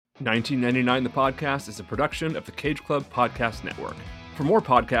1999 The Podcast is a production of the Cage Club Podcast Network. For more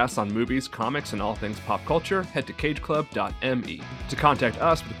podcasts on movies, comics, and all things pop culture, head to cageclub.me. To contact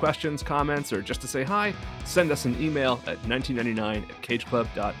us with questions, comments, or just to say hi, send us an email at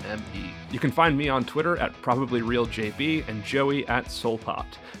 1999@cageclub.me. You can find me on Twitter at probablyrealjb and Joey at Soulpot.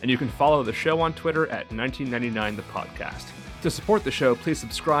 And you can follow the show on Twitter at 1999 The Podcast. To support the show, please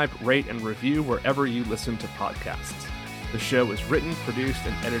subscribe, rate, and review wherever you listen to podcasts. The show is written, produced,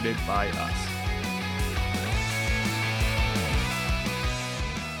 and edited by us.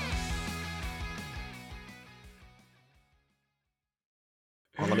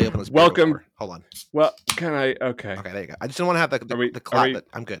 Well, let me open this. Welcome. Hold on. Well, can I? Okay. Okay, there you go. I just don't want to have the clout.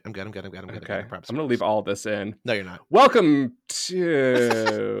 I'm good. I'm good. I'm Okay. I'm going to leave all this in. No, you're not. Welcome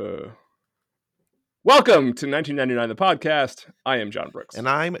to 1999 The Podcast. I am John Brooks. And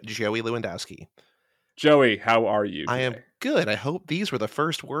I'm Joey Lewandowski. Joey, how are you today? I am good. I hope these were the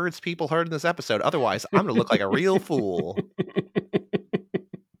first words people heard in this episode. Otherwise, I'm going to look like a real fool.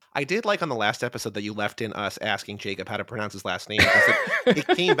 I did like on the last episode that you left in us asking Jacob how to pronounce his last name. It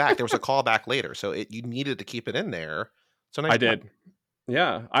came back. There was a callback later, so you needed to keep it in there. So nice. I did.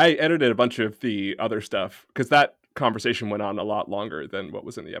 Yeah. I edited a bunch of the other stuff because that conversation went on a lot longer than what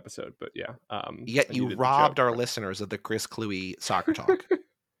was in the episode. But yeah. Yet you robbed our listeners of the Chris Cluey soccer talk.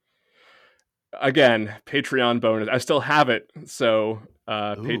 Again, Patreon bonus. I still have it. So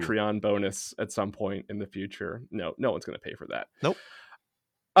Patreon bonus at some point in the future. No one's going to pay for that. Nope.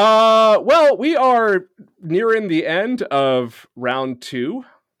 Well, we are nearing the end of round 2.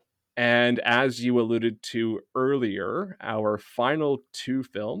 And as you alluded to earlier, our final 2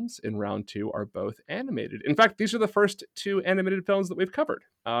 films in round 2 are both animated. In fact, these are the first 2 animated films that we've covered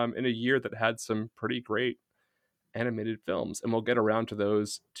in a year that had some pretty great animated films. And we'll get around to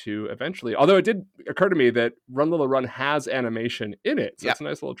those 2 eventually. Although it did occur to me that Run Lola Run has animation in it. So It's a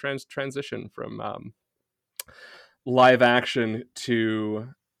nice little transition from live action to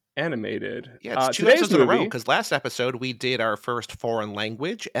animated. Yeah, it's 2 episodes in a row, because last episode we did our first foreign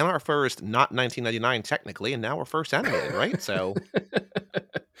language and our first not 1999 technically, and now we're first animated, right? So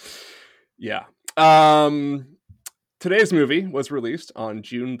yeah. Today's movie was released on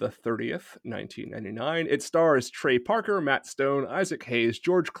June the 30th, 1999. It stars Trey Parker, Matt Stone, Isaac Hayes,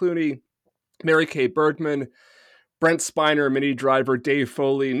 George Clooney, Mary Kay Bergman, Brent Spiner, Minnie Driver, Dave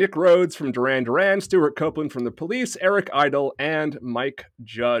Foley, Nick Rhodes from Duran Duran, Stuart Copeland from The Police, Eric Idle, and Mike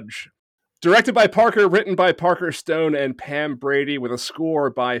Judge. Directed by Parker, written by Parker Stone and Pam Brady, with a score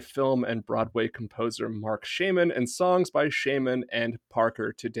by film and Broadway composer Mark Shaman, and songs by Shaman and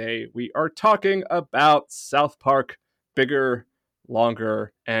Parker. Today we are talking about South Park, Bigger,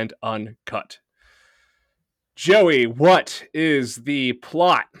 Longer, and Uncut. Joey, what is the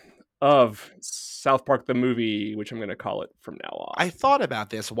plot of South Park the movie, which I'm going to call it from now on? I thought about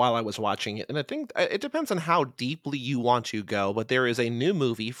this while I was watching it, and I think it depends on how deeply you want to go, but there is a new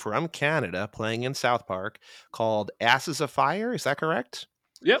movie from Canada playing in South Park called Asses of Fire. Is that correct?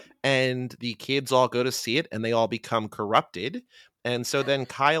 Yep. And the kids all go to see it, and they all become corrupted. And so then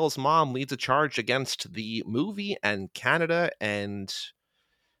Kyle's mom leads a charge against the movie and Canada and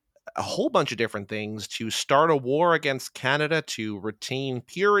a whole bunch of different things to start a war against Canada to retain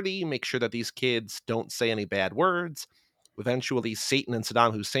purity, make sure that these kids don't say any bad words. Eventually, Satan and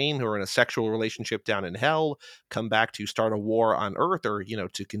Saddam Hussein, who are in a sexual relationship down in hell, come back to start a war on Earth, or,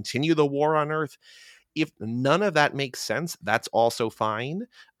 to continue the war on Earth. If none of that makes sense, that's also fine.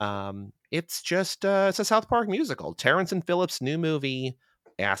 It's just it's a South Park musical. Terrence and Phillips' new movie,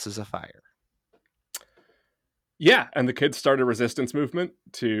 Asses of Fire. Yeah, and the kids start a resistance movement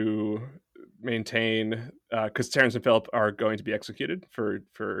to maintain, because Terrence and Phillip are going to be executed for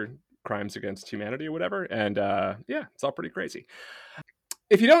crimes against humanity or whatever. And it's all pretty crazy.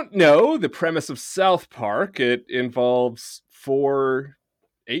 If you don't know the premise of South Park, it involves 4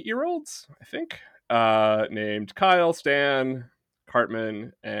 8-year-olds, I think, named Kyle, Stan,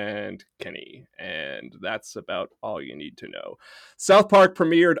 Cartman, and Kenny. And that's about all you need to know. South Park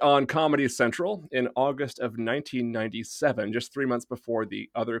premiered on Comedy Central in August of 1997, just 3 months before the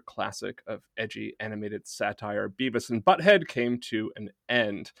other classic of edgy animated satire, Beavis and Butthead, came to an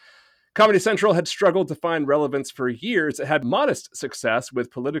end. Comedy Central had struggled to find relevance for years. It had modest success with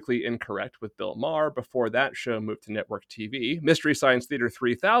Politically Incorrect with Bill Maher. Before that show moved to network TV. Mystery Science Theater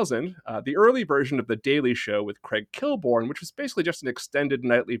 3000, the early version of The Daily Show with Craig Kilborn, which was basically just an extended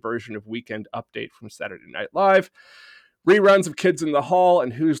nightly version of Weekend Update from Saturday Night Live. Reruns of Kids in the Hall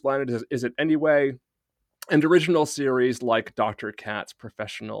and Whose Line Is It Anyway. and original series like Dr. Katz,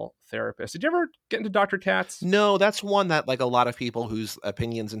 Professional Therapist. Did you ever get into Dr. Katz? No, that's one that like a lot of people whose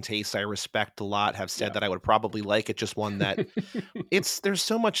opinions and tastes I respect a lot have said Yeah. that I would probably like. It's just one that there's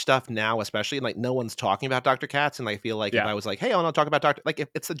so much stuff now, especially and like no one's talking about Dr. Katz, and I feel like if Yeah. I was like, hey, I want to talk about Dr. Like if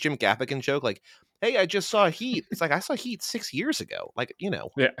it's a Jim Gaffigan joke, like, hey, I just saw Heat. It's like I saw Heat 6 years ago. Like, Yeah.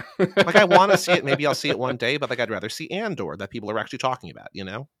 like I want to see it. Maybe I'll see it one day, but like I'd rather see Andor that people are actually talking about.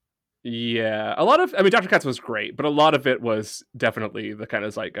 Yeah, a lot of I mean, Dr. Katz was great, but a lot of it was definitely the kind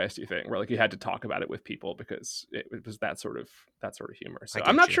of zeitgeisty thing where like you had to talk about it with people because it was that sort of humor. I So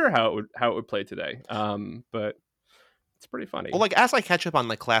I'm get not you. sure how it would play today, but it's pretty Well, funny. like as I catch up on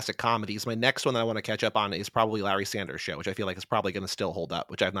like classic comedies, my next one that I want to catch up on is probably Larry Sanders Show, which I feel like is probably going to still hold up,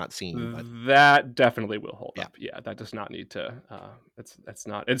 which I've not seen, but That definitely will hold yeah, up. Yeah, that does not need to. That's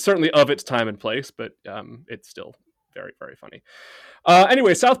not. It's certainly of its time and place, but it's still very very funny.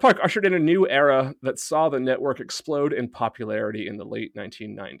 Anyway, South Park ushered in a new era that saw the network explode in popularity in the late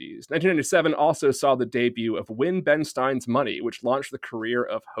 1990s. 1997 also saw the debut of Win Ben Stein's Money, which launched the career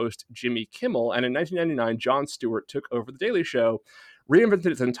of host Jimmy Kimmel. And in 1999, Jon Stewart took over The Daily Show, reinvented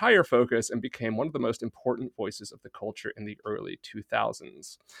its entire focus, and became one of the most important voices of the culture in the early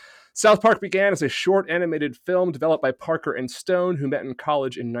 2000s. South Park began as a short animated film developed by Parker and Stone, who met in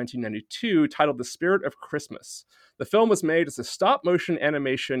college in 1992, titled The Spirit of Christmas. The film was made as a stop motion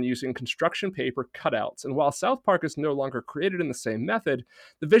animation using construction paper cutouts, and while South Park is no longer created in the same method,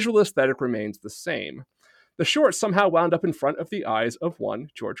 the visual aesthetic remains the same. The short somehow wound up in front of the eyes of one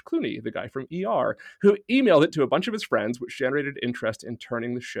George Clooney, the guy from ER, who emailed it to a bunch of his friends, which generated interest in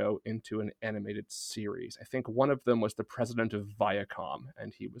turning the show into an animated series. I think one of them was the president of Viacom,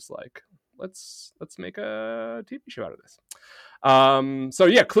 and he was like, "Let's make a TV show out of this." So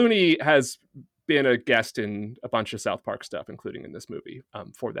yeah, Clooney has been a guest in a bunch of South Park stuff, including in this movie.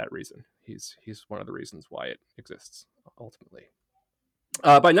 For that reason, he's one of the reasons why it exists ultimately.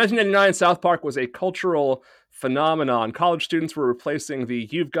 By 1999, South Park was a cultural phenomenon. College students were replacing the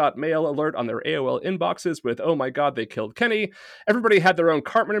 "You've Got Mail" alert on their AOL inboxes with "Oh my God, they killed Kenny." Everybody had their own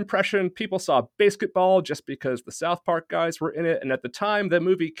Cartman impression. People saw Basketball just because the South Park guys were in it. And at the time the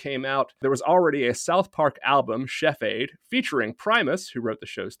movie came out, there was already a South Park album, Chef Aid, featuring Primus, who wrote the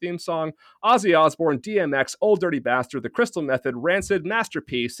show's theme song, Ozzy Osbourne, DMX, Old Dirty Bastard, The Crystal Method, Rancid, Master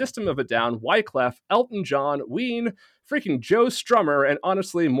P, System of a Down, Wyclef, Elton John, Ween, freaking Joe Strummer, and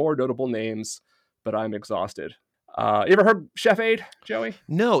honestly more notable names, but I'm exhausted. You ever heard Chef Aid, Joey?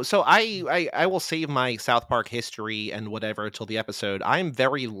 no. So I will save my South Park history and whatever till the episode. I'm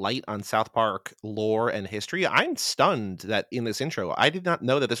very light on South Park lore and history. I'm stunned that in this intro, I did not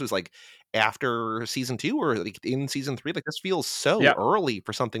know that this was like after season 2 or like in season 3. Like this feels so Yeah. early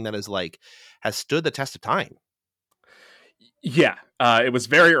for something that is like has stood the test of time. Yeah, it was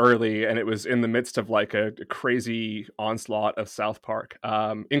very early, and it was in the midst of like a crazy onslaught of South Park,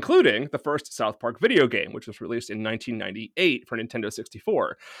 including the first South Park video game, which was released in 1998 for Nintendo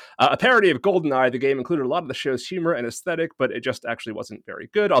 64. A parody of GoldenEye, the game included a lot of the show's humor and aesthetic, but it just actually wasn't very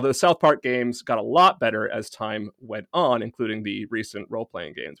good. Although South Park games got a lot better as time went on, including the recent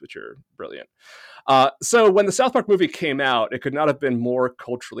role-playing games, which are brilliant. So when the South Park movie came out, it could not have been more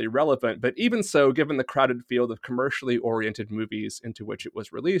culturally relevant. But even so, given the crowded field of commercially oriented movies into which it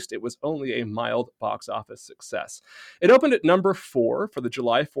was released, it was only a mild box office success. It opened at number 4 for the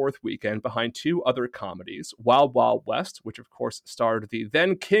July 4th weekend behind two other comedies, Wild Wild West, which of course starred the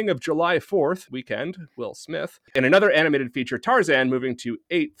then king of July 4th weekend, Will Smith, and another animated feature, Tarzan, moving to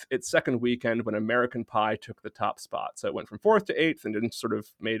 8th its second weekend when American Pie took the top spot. So it went from 4th to 8th and didn't sort of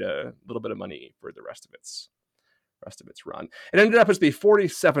made a little bit of money for the rest of its run. It ended up as the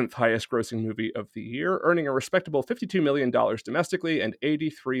 47th highest grossing movie of the year, earning a respectable $52 million domestically and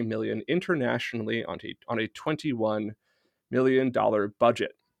 $83 million internationally on a $21 million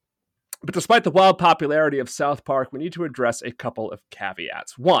budget. But despite the wild popularity of South Park, we need to address a couple of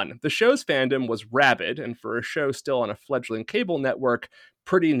caveats. One, the show's fandom was rabid, and for a show still on a fledgling cable network,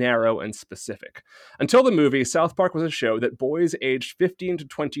 pretty narrow and specific. Until the movie, South Park was a show that boys aged 15 to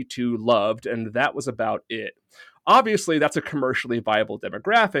 22 loved, and that was about it. Obviously, that's a commercially viable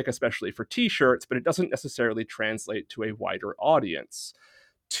demographic, especially for t-shirts, but it doesn't necessarily translate to a wider audience.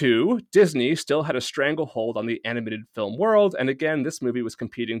 2, Disney still had a stranglehold on the animated film world, and again, this movie was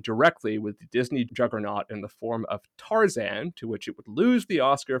competing directly with the Disney juggernaut in the form of Tarzan, to which it would lose the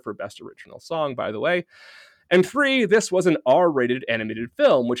Oscar for Best Original Song, by the way. And 3, this was an R-rated animated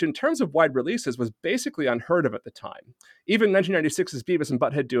film, which in terms of wide releases was basically unheard of at the time. Even 1996's Beavis and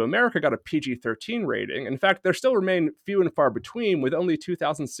Butthead Do America got a PG-13 rating. In fact, there still remain few and far between, with only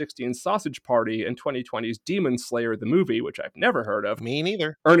 2016's Sausage Party and 2020's Demon Slayer the movie, which I've never heard of, Me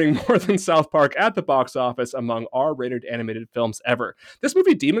neither. earning more than South Park at the box office among R-rated animated films ever. This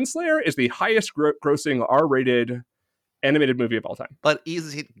movie, Demon Slayer, is the highest grossing R-rated animated movie of all time. But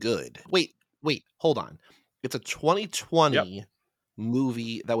is it good? Wait, hold on. It's a 2020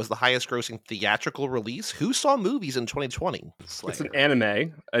 movie that was the highest grossing theatrical release. Who saw movies in 2020? Slayer. It's an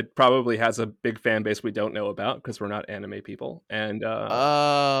anime. It probably has a big fan base we don't know about because we're not anime people. And it's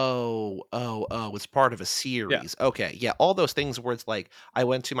part of a series. Yeah. Okay, yeah, all those things where it's like I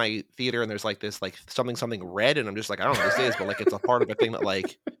went to my theater and there's like this like something red, and I'm just like, I don't know what this is, but like it's a part of a thing that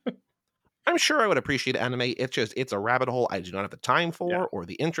like I'm sure I would appreciate anime. It's a rabbit hole I do not have the time for or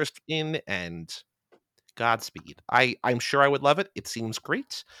the interest in, and Godspeed. I'm sure I would love it. It seems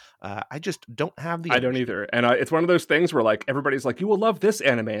great. I just don't have the energy. I don't either. And it's one of those things where like everybody's like, you will love this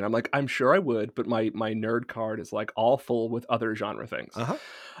anime. And I'm like, I'm sure I would, but my nerd card is like all full with other genre things.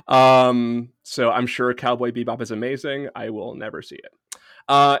 So I'm sure Cowboy Bebop is amazing. I will never see it.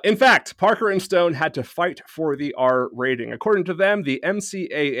 In fact, Parker and Stone had to fight for the R rating. According to them, the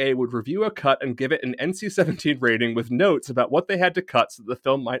MCAA would review a cut and give it an NC-17 rating with notes about what they had to cut so that the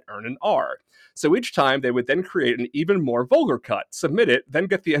film might earn an R. So each time, they would then create an even more vulgar cut, submit it, then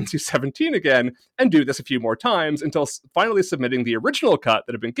get the NC-17 again, and do this a few more times until finally submitting the original cut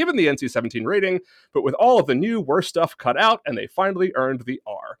that had been given the NC-17 rating, but with all of the new worse stuff cut out, and they finally earned the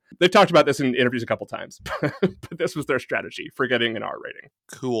R. They've talked about this in interviews a couple times, but this was their strategy for getting an R rating.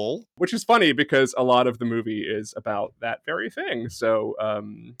 Cool. Which is funny because a lot of the movie is about that very thing. So,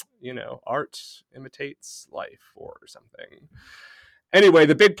 art imitates life or something. Anyway,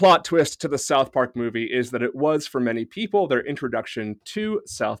 the big plot twist to the South Park movie is that it was, for many people, their introduction to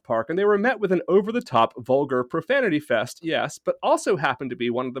South Park, and they were met with an over-the-top, vulgar profanity fest, yes, but also happened to be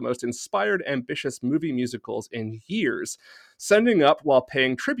one of the most inspired, ambitious movie musicals in years, sending up while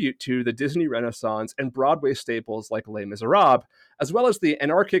paying tribute to the Disney Renaissance and Broadway staples like Les Miserables, as well as the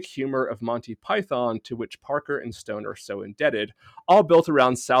anarchic humor of Monty Python, to which Parker and Stone are so indebted, all built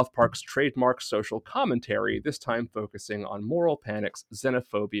around South Park's trademark social commentary, this time focusing on moral panics,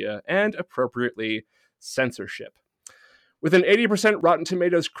 xenophobia, and, appropriately, censorship. With an 80% Rotten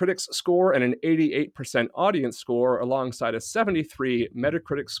Tomatoes critics score and an 88% audience score, alongside a 73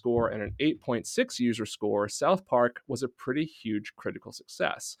 Metacritic score and an 8.6 user score, South Park was a pretty huge critical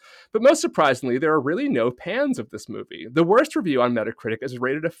success. But most surprisingly, there are really no pans of this movie. The worst review on Metacritic is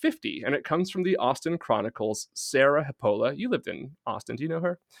rated a 50, and it comes from the Austin Chronicle's Sarah Hippola. You lived in Austin. Do you know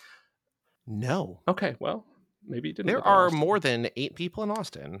her? No. Okay, well, maybe you didn't. There are more than 8 people in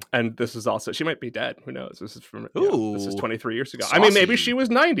Austin. And this is also, she might be dead. Who knows? This is from, this is 23 years ago. Saucy. I mean, maybe she was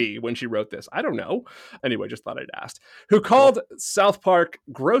 90 when she wrote this. I don't know. Anyway, just thought I'd ask. Who called South Park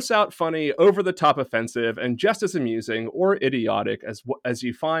gross out funny, over the top offensive, and just as amusing or idiotic as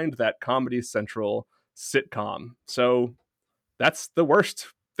you find that Comedy Central sitcom. So that's the worst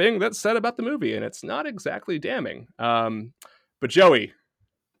thing that's said about the movie, and it's not exactly damning. But Joey,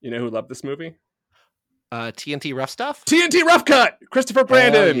 you know who loved this movie? TNT Rough Stuff? TNT Rough Cut! Christopher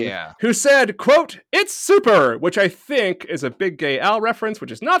Brandon, who said, quote, "It's super," which I think is a Big Gay Al reference,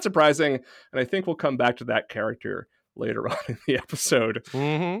 which is not surprising, and I think we'll come back to that character later on in the episode.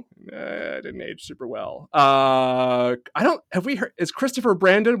 Didn't age super well. Have we heard, is Christopher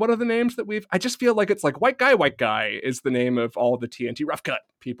Brandon one of the names that I just feel like it's like white guy is the name of all the TNT Rough Cut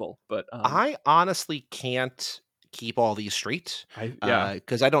people, but I honestly can't keep all these straight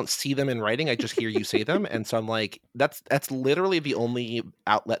because I don't see them in writing. I just hear you say them, and so I'm like, that's literally the only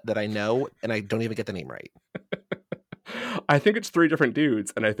outlet that I know, and I don't even get the name right. I think it's 3 different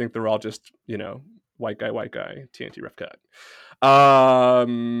dudes, and I think they're all just white guy TNT Rough Cut.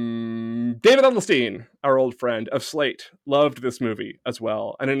 David Edelstein, our old friend of Slate, loved this movie as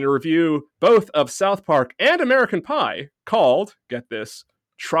well, and in a review both of South Park and American Pie called, get this,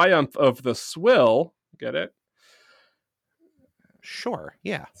 Triumph of the Swill, get it? Sure,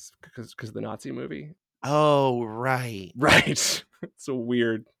 yeah. Because of the Nazi movie. Oh, right. Right. It's a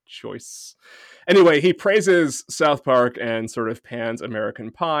weird choice. Anyway, he praises South Park and sort of pans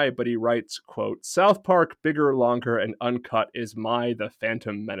American Pie, but he writes, quote, "South Park, bigger, longer, and uncut is The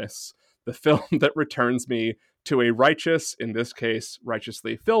Phantom Menace, the film that returns me to a righteous, in this case,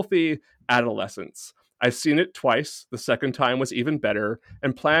 righteously filthy, adolescence. I've seen it twice. The second time was even better,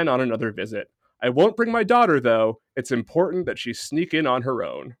 and plan on another visit. I won't bring my daughter, though. It's important that she sneak in on her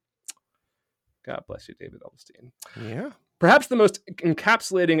own." God bless you, David Edelstein. Yeah. Perhaps the most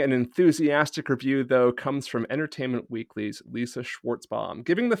encapsulating and enthusiastic review, though, comes from Entertainment Weekly's Lisa Schwartzbaum.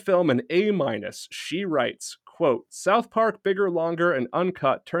 Giving the film an A-, she writes, quote, South Park Bigger, Longer, and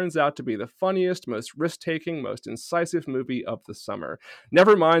Uncut turns out to be the funniest, most risk-taking, most incisive movie of the summer.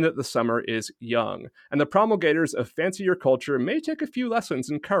 Never mind that the summer is young, and the promulgators of fancier culture may take a few lessons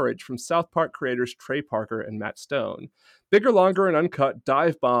in courage from South Park creators Trey Parker and Matt Stone. Bigger, Longer, and Uncut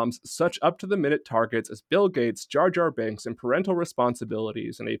dive bombs such up-to-the-minute targets as Bill Gates, Jar Jar Binks, and parental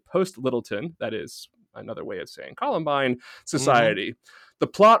responsibilities in a post-Littleton, that is another way of saying Columbine, society. The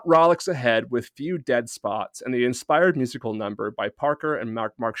plot rollicks ahead with few dead spots, and the inspired musical number by Parker and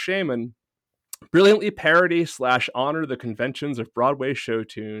Mark Shaman brilliantly parody/honor the conventions of Broadway show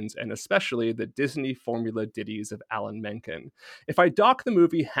tunes, and especially the Disney formula ditties of Alan Menken. If I dock the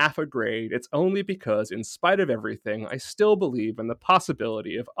movie half a grade, it's only because, in spite of everything, I still believe in the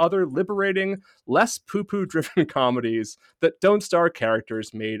possibility of other liberating, less poo-poo driven comedies that don't star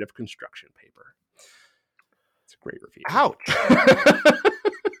characters made of construction paper. It's a great review. Ouch.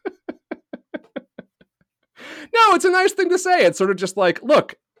 No, it's a nice thing to say. It's sort of just like,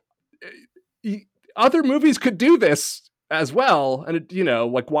 look, other movies could do this as well, and it,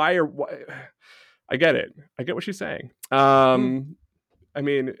 like why? I get it. I get what she's saying. I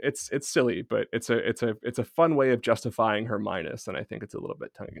mean, it's silly, but it's a fun way of justifying her minus, and I think it's a little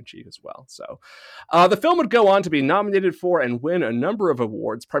bit tongue in cheek as well. So, the film would go on to be nominated for and win a number of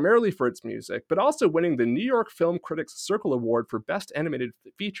awards, primarily for its music, but also winning the New York Film Critics Circle Award for Best Animated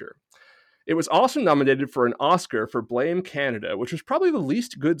Feature. It was also nominated for an Oscar for Blame Canada, which was probably the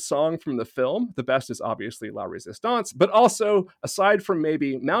least good song from the film. The best is obviously La Resistance, but also, aside from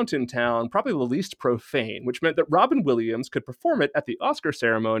maybe Mountain Town, probably the least profane, which meant that Robin Williams could perform it at the Oscar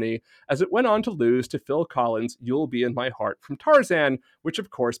ceremony, as it went on to lose to Phil Collins' You'll Be in My Heart from Tarzan, which of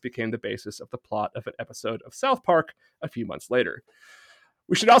course became the basis of the plot of an episode of South Park a few months later.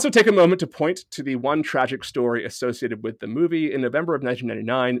 We should also take a moment to point to the one tragic story associated with the movie. In November of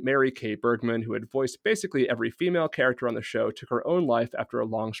 1999, Mary Kay Bergman, who had voiced basically every female character on the show, took her own life after a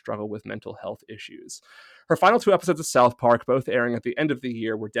long struggle with mental health issues. Her final 2 episodes of South Park, both airing at the end of the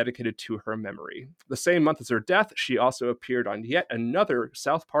year, were dedicated to her memory. The same month as her death, she also appeared on yet another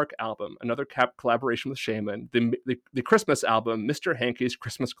South Park album, another collaboration with Shaman, the Christmas album, Mr. Hankey's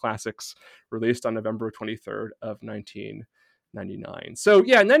Christmas Classics, released on November 23rd of 1999. So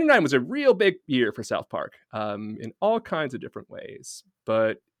yeah, 99 was a real big year for South Park in all kinds of different ways.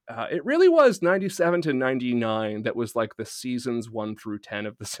 But it really was 97 to 99 that was like the seasons 1 through 10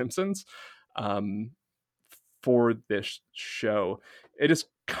 of The Simpsons for this show. It is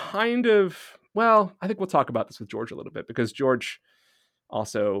kind of, well, I think we'll talk about this with George a little bit, because George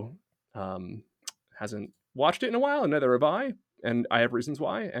also hasn't watched it in a while, and neither have I. And I have reasons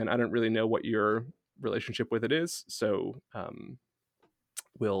why, and I don't really know what your relationship with it is, so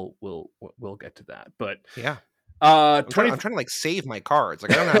we'll get to that. But yeah, I'm trying to like save my cards.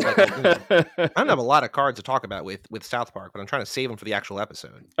 Like I don't have I don't have a lot of cards to talk about with South Park, but I'm trying to save them for the actual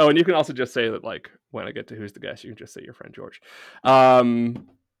episode. Oh, and you can also just say that, like, when I get to Who's the Guest, you can just say your friend George.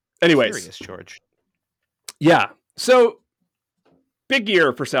 Anyways, Curious, George. Yeah, so big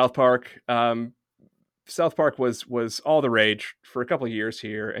year for South Park. South Park was all the rage for a couple of years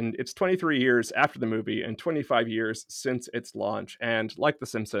here, and it's 23 years after the movie and 25 years since its launch. And like The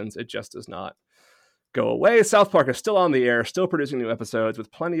Simpsons, it just does not go away. South Park is still on the air, still producing new episodes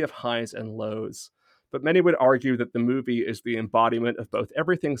with plenty of highs and lows. But many would argue that the movie is the embodiment of both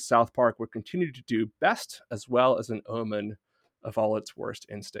everything South Park would continue to do best, as well as an omen of all its worst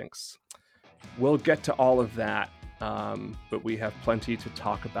instincts. We'll get to all of that. But we have plenty to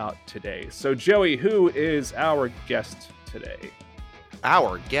talk about today. So, Joey, who is our guest today?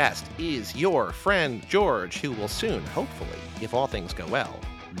 Our guest is your friend George, who will soon, hopefully, if all things go well,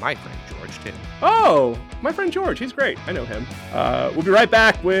 my friend George, too. Oh, my friend George. He's great. I know him. We'll be right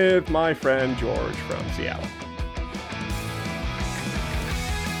back with my friend George from Seattle.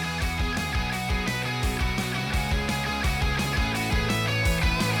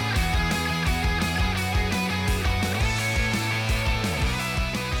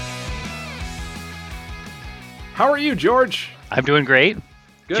 How are you, George? I'm doing great.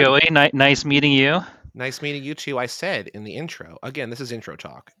 Good. Joey, nice meeting you. Nice meeting you too. I said in the intro, again, this is intro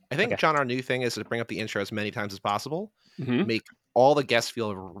talk. I think, John, our new thing is to bring up the intro as many times as possible, make all the guests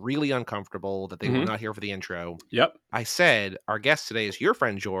feel really uncomfortable that they were not here for the intro. Yep. I said our guest today is your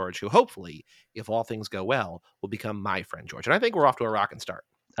friend George, who hopefully, if all things go well, will become my friend George. And I think we're off to a rocking start.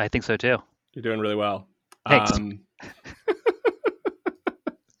 I think so too. You're doing really well. Thanks.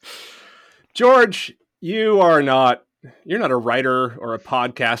 George, you are not You're not a writer or a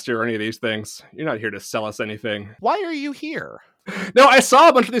podcaster or any of these things. You're not here to sell us anything. Why are you here? No, I saw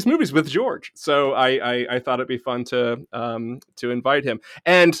a bunch of these movies with George, so I thought it'd be fun to invite him.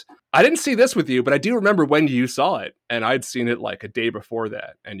 And I didn't see this with you, but I do remember when you saw it, and I'd seen it like a day before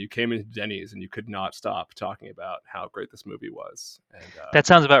that. And you came into Denny's, and you could not stop talking about how great this movie was. And, That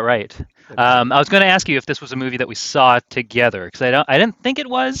sounds about right. I was going to ask you if this was a movie that we saw together, because I didn't think it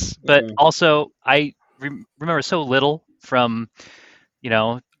was, but also I remember so little from,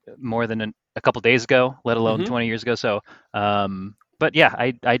 more than a couple days ago, let alone 20 years ago. So, but yeah,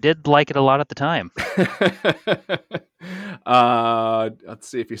 I did like it a lot at the time. Let's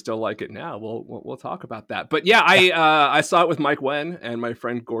see if you still like it now. We'll talk about that. But yeah, I saw it with Mike Wen and my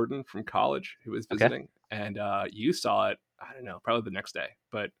friend Gordon from college, who was visiting, and you saw it. I don't know, probably the next day.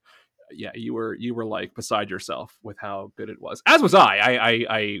 But yeah, you were like beside yourself with how good it was. As was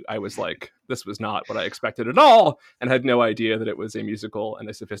I. I was like, this was not what I expected at all, and had no idea that it was a musical and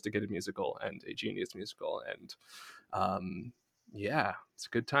a sophisticated musical and a genius musical. And yeah, it's a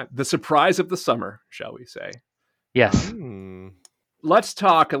good time. The surprise of the summer, shall we say? Yes. Let's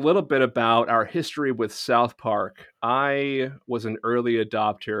talk a little bit about our history with South Park. I was an early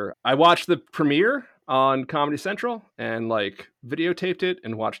adopter. I watched the premiere on Comedy Central and like videotaped it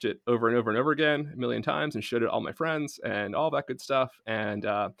and watched it over and over and over again a million times and showed it to all my friends and all that good stuff. And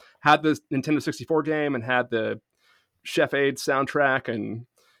had the Nintendo 64 game and had the Chef Aid soundtrack and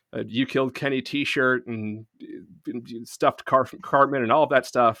a You Killed Kenny t-shirt and stuffed Cartman and all of that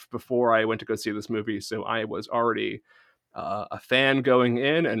stuff before I went to go see this movie. So I was already a fan going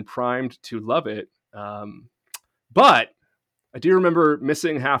in and primed to love it. But I do remember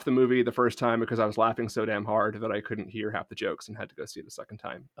missing half the movie the first time because I was laughing so damn hard that I couldn't hear half the jokes and had to go see it a second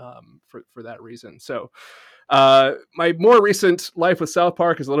time for that reason. So my more recent life with South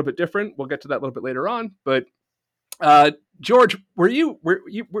Park is a little bit different. We'll get to that a little bit later on. But George, were you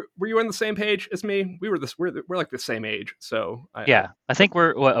on the same page as me? We're like the same age. So I think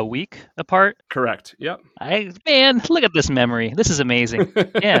we're a week apart. Correct. Yep. Man, look at this memory. This is amazing.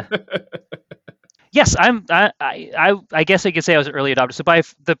 Yeah. Yes, I guess I could say I was an early adopter. So by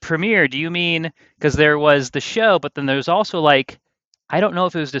the premiere, do you mean because there was the show, but then there's also like, I don't know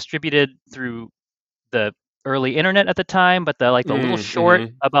if it was distributed through the early internet at the time, but the little short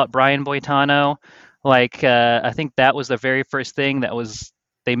about Brian Boitano, I think that was the very first thing that was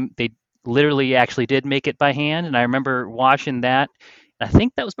they literally actually did make it by hand, and I remember watching that. I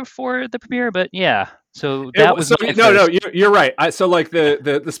think that was before the premiere, but yeah. So that was no. You're right. So like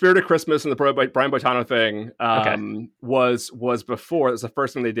the Spirit of Christmas and the Brian Boitano thing was before. It was the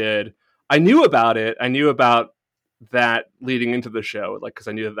first thing they did. I knew about it. I knew about that leading into the show, like because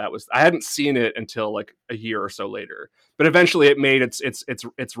I knew that was. I hadn't seen it until like a year or so later. But eventually, it made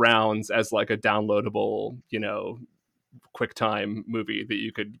its rounds as like a downloadable, QuickTime movie that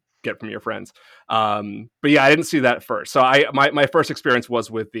you could get from your friends. But yeah, I didn't see that first. So my first experience was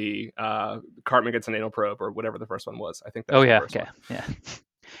with the Cartman Gets an Anal Probe or whatever the first one was. I think that was the first one.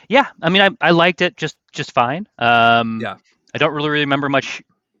 Yeah. I mean, I liked it just fine. I don't really remember much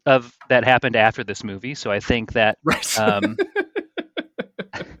of that happened after this movie, so I think that I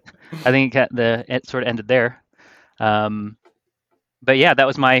think it sort of ended there. But yeah, that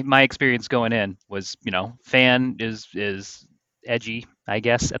was my experience going in. Was fan is edgy, I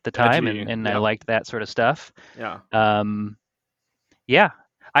guess, at the time, and I liked that sort of stuff. Yeah.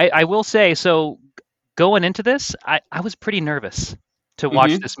 I will say, so going into this, I was pretty nervous to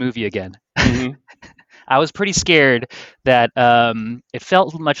watch this movie again. I was pretty scared that it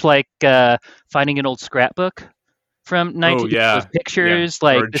felt much like finding an old scrapbook from 19 those pictures,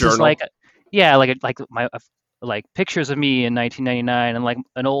 like this journal. Is like pictures of me in 1999 and like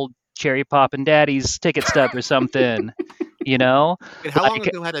an old cherry pop and daddy's ticket stub or something. And how long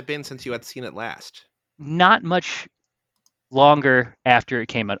ago had it been since you had seen it last? Not much longer after it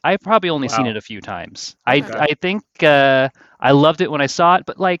came out. I've probably only seen it a few times. Okay. I think I loved it when I saw it,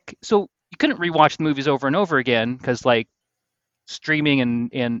 but so you couldn't rewatch the movies over and over again because streaming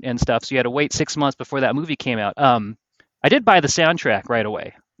and stuff. So you had to wait 6 months before that movie came out. I did buy the soundtrack right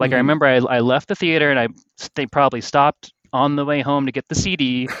away. I remember I left the theater and they probably stopped on the way home to get the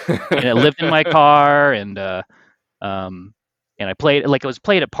CD, and it lived in my car, and I played it was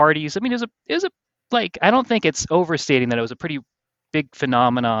played at parties. I mean, it was a I don't think it's overstating that it was a pretty big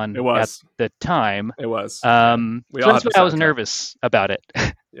phenomenon at the time. It was. So that's why I was nervous about it.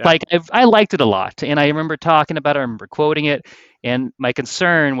 Yeah. I liked it a lot, and I remember talking about it. I remember quoting it, and my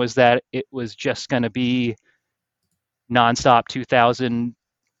concern was that it was just going to be nonstop 2000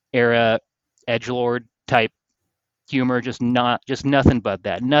 era edgelord type humor, just nothing but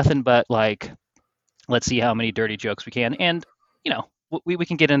that, nothing but let's see how many dirty jokes we can. And, we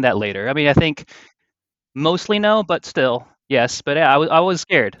can get into that later. I mean, I think mostly no, but still, yes. But yeah, I was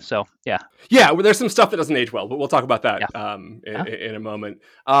scared. So, yeah. Yeah, well, there's some stuff that doesn't age well, but we'll talk about that Yeah. in a moment.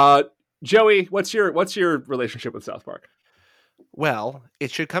 Joey, what's your relationship with South Park? Well,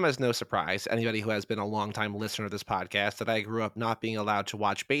 it should come as no surprise to anybody who has been a longtime listener of this podcast that I grew up not being allowed to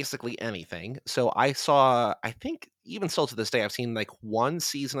watch basically anything. So I think even still to this day, I've seen like one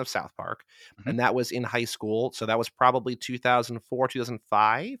season of South Park, and that was in high school. So that was probably 2004,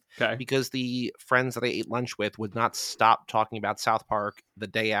 2005, Okay. because the friends that I ate lunch with would not stop talking about South Park the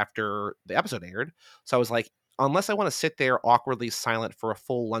day after the episode aired. So I was like, unless I want to sit there awkwardly silent for a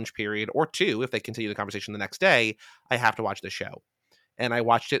full lunch period or two, if they continue the conversation the next day, I have to watch the show. And I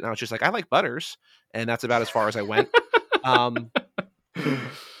watched it and I was just like, I like Butters. And that's about as far as I went.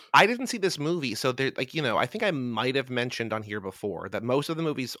 I didn't see this movie. So there, like, I think I might have mentioned on here before that most of the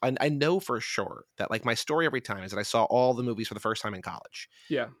movies, I know for sure that like my story every time is that I saw all the movies for the first time in college.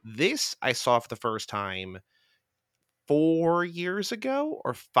 Yeah. This I saw for the first time 4 years ago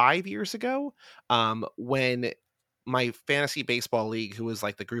or 5 years ago, when my fantasy baseball league, who was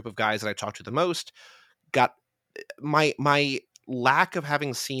like the group of guys that I talked to the most, got my lack of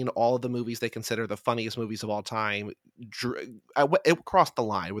having seen all of the movies they consider the funniest movies of all time. It crossed the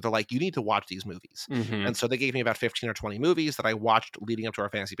line where they're like, you need to watch these movies. Mm-hmm. And so they gave me about 15 or 20 movies that I watched leading up to our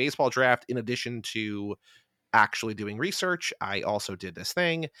fantasy baseball draft, in addition to actually doing research. I also did this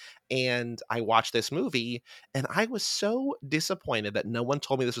thing and I watched this movie and I was so disappointed that no one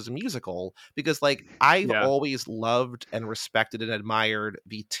told me this was a musical, because like I've always loved and respected and admired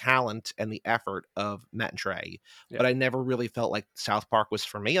the talent and the effort of Matt and Trey, but I never really felt like South Park was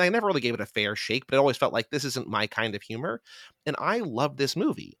for me. I never really gave it a fair shake, but I always felt like this isn't my kind of humor. And I loved this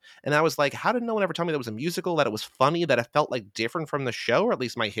movie. And I was like, how did no one ever tell me that it was a musical, that it was funny, that it felt like different from the show, or at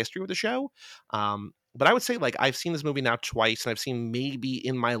least my history with the show? But I would say like I've seen this movie now twice, and I've seen maybe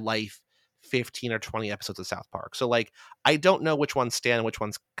in my life 15 or 20 episodes of South Park. So like I don't know which one's Stan and which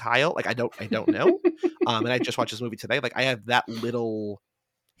one's Kyle. Like I don't know. And I just watched this movie today. Like I have that little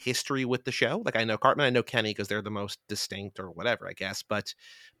history with the show. Like I know Cartman, I know Kenny because they're the most distinct or whatever, I guess. But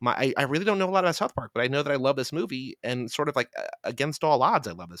I really don't know a lot about South Park, but I know that I love this movie, and sort of like against all odds,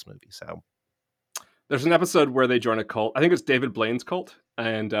 I love this movie. So there's an episode where they join a cult. I think it's David Blaine's cult,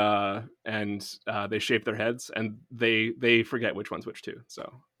 and they shave their heads, and they forget which one's which too.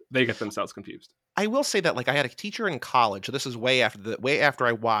 So they get themselves confused. I will say that like I had a teacher in college. So this is way after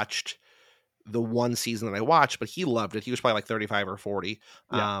I watched the one season that I watched, but he loved it. He was probably like 35 or 40.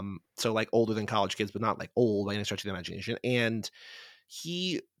 Yeah. So like older than college kids, but not like old by any stretch of the imagination. And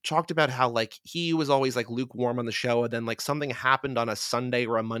he talked about how like he was always like lukewarm on the show, and then like something happened on a Sunday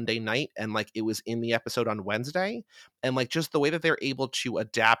or a Monday night, and like it was in the episode on Wednesday, and like just the way that they're able to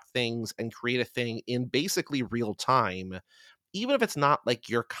adapt things and create a thing in basically real time, even if it's not like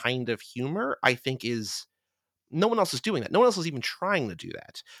your kind of humor, I think is, no one else is doing that. No one else is even trying to do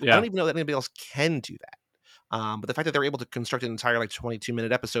that. Yeah. I don't even know that anybody else can do that. But the fact that they're able to construct an entire like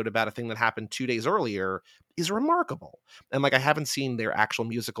 22-minute episode about a thing that happened 2 days earlier is remarkable. And like I haven't seen their actual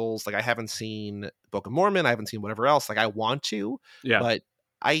musicals. Like I haven't seen Book of Mormon. I haven't seen whatever else. Like I want to. Yeah. But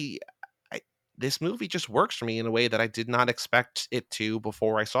I this movie just works for me in a way that I did not expect it to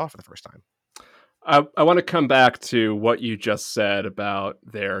before I saw it for the first time. I want to come back to what you just said about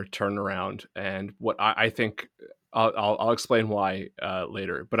their turnaround, and what I think. I'll explain why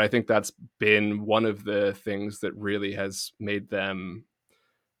later, but I think that's been one of the things that really has made them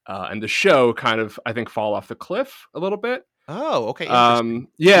and the show kind of, I think, fall off the cliff a little bit. Oh, okay.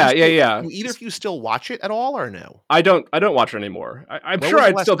 Yeah. Do either of you still watch it at all, or no? I don't watch it anymore. I'm sure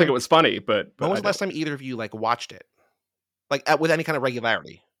I'd still think it was funny, but when was the last time either of you like watched it, like with any kind of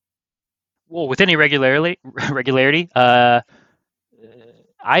regularity? Well, with any regularity, I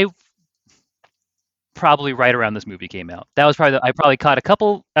probably right around this movie came out. That was probably I probably caught a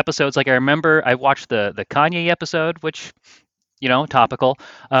couple episodes. Like I remember I watched the Kanye episode, which, topical.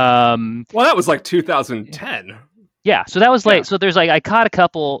 Well, that was like 2010. Yeah, so that was late. So there's like I caught a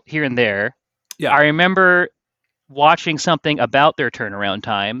couple here and there. Yeah, I remember watching something about their turnaround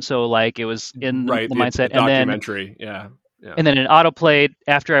time. So like it was in the mindset, the documentary. Yeah. And then it autoplayed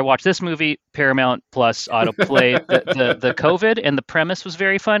after I watched this movie. Paramount Plus autoplayed the COVID, and the premise was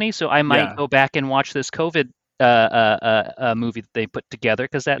very funny. So I might go back and watch this COVID movie that they put together,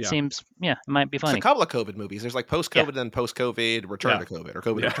 because that seems it might be funny. It's a couple of COVID movies. There's like post-COVID and then post-COVID Return to COVID, or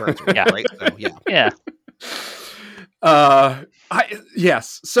COVID Returns, right? So,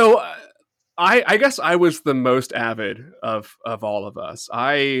 yes. So I guess I was the most avid of all of us.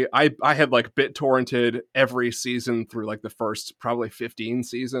 I had like BitTorrented every season through like the first probably 15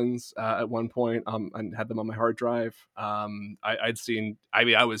 seasons at one point, and had them on my hard drive. I'd seen. I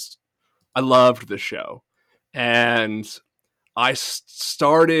mean, I loved the show, and I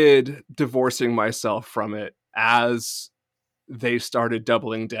started divorcing myself from it as they started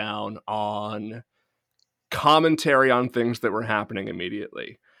doubling down on commentary on things that were happening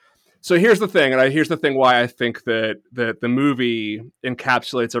immediately. So here's the thing, and here's the thing why I think that the movie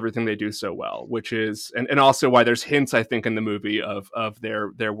encapsulates everything they do so well, which is, and also why there's hints, I think, in the movie of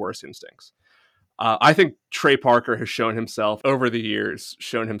their worst instincts. I think Trey Parker has shown himself over the years,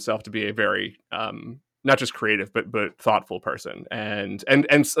 to be a very not just creative but thoughtful person, and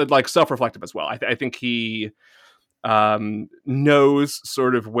like self-reflective as well. I think he knows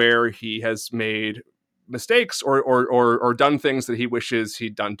sort of where he has made mistakes or done things that he wishes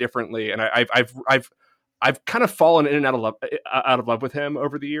he'd done differently. And I've kind of fallen in and out of love with him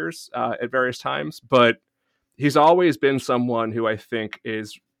over the years at various times, but he's always been someone who I think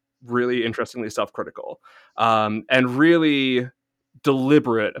is really interestingly self-critical and really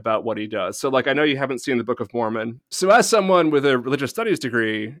deliberate about what he does. So like, I know you haven't seen the Book of Mormon. So as someone with a religious studies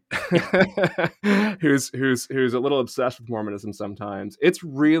degree who's a little obsessed with Mormonism sometimes, it's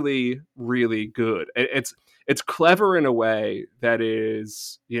really, really good. It's clever in a way that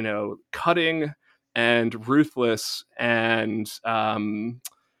is, you know, cutting and ruthless and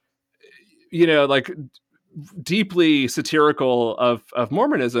you know, like deeply satirical of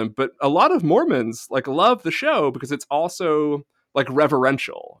Mormonism, but a lot of Mormons like love the show because it's also like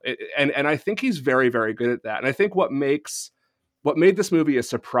reverential, and I think he's very, very good at that. And I think what made this movie a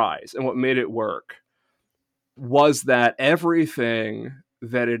surprise and what made it work was that everything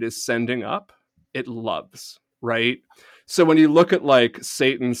that it is sending up, it loves, right? So when you look at like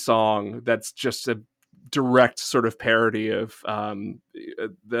Satan's song, that's just a direct sort of parody of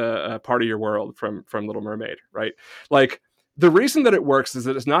the Part of Your World from Little Mermaid, right? Like the reason that it works is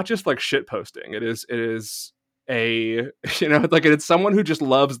that it's not just like shit posting. It is a, you know, like it's someone who just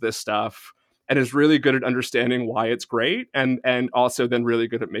loves this stuff and is really good at understanding why it's great, and also then really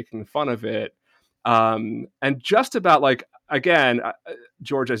good at making fun of it. And just about like, again,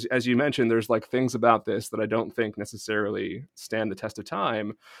 George, as you mentioned, there's like things about this that I don't think necessarily stand the test of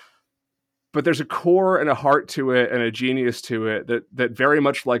time, but there's a core and a heart to it and a genius to it that very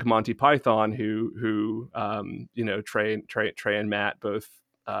much like Monty Python, who you know, Trey and Matt both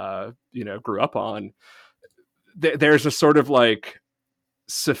you know, grew up on. There's a sort of like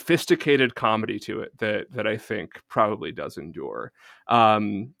sophisticated comedy to it that I think probably does endure.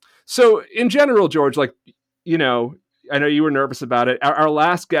 So in general, George, like, you know, I know you were nervous about it. Our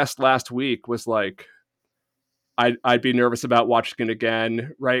last guest last week was like, I'd be nervous about watching it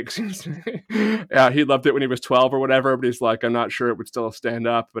again, right? Yeah, he loved it when he was 12 or whatever, but he's like, I'm not sure it would still stand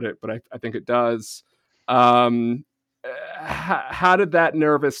up, but I think it does. How did that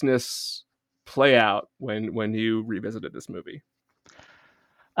nervousness play out when you revisited this movie?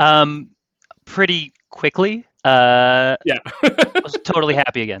 Pretty quickly. Yeah. I was totally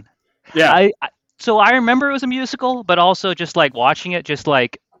happy again. Yeah. So I remember it was a musical, but also just like watching it just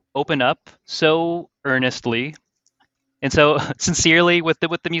like open up so earnestly and so sincerely with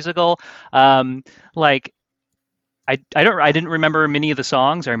the musical. Like I didn't remember many of the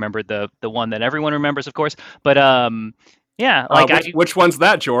songs. I remembered the one that everyone remembers, of course, but yeah, like which one's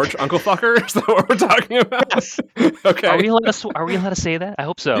that, George? Uncle Fucker? Is that what we're talking about? Yes. Okay. Are we allowed to say that? I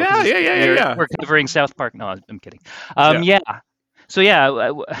hope so. Yeah. We're covering South Park. No, I'm kidding. Yeah. So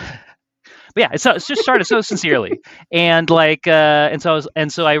yeah, but yeah, it just started so sincerely, and like, and so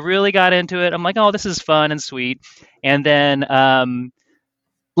I really got into it. I'm like, oh, this is fun and sweet, and then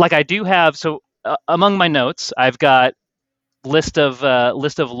like I do have among my notes, I've got list of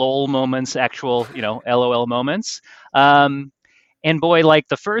lol moments, actual, you know, LOL moments. And boy, like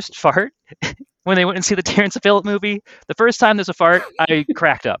the first fart when they went and see the Terrence Phillip movie, the first time there's a fart, I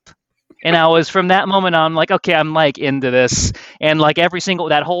cracked up. And I was, from that moment on, like, okay, I'm like into this. And like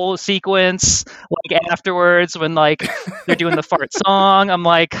that whole sequence, like afterwards when like they're doing the fart song, I'm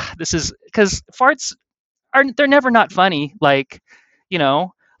like, this is, because farts they're never not funny. Like, you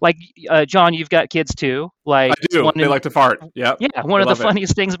know, like John, you've got kids too. Like, I do. They like to fart. Yeah. Yeah. One of the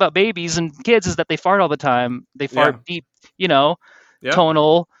funniest things about babies and kids is that they fart all the time. They fart deep, you know,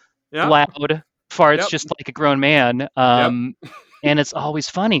 tonal, loud farts, just like a grown man. And it's always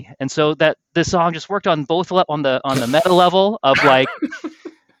funny. And so that this song just worked on both on the meta level of like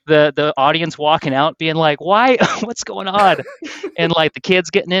the audience walking out being like, why, what's going on? And like the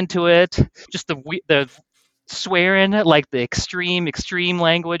kids getting into it, just the swearing, like the extreme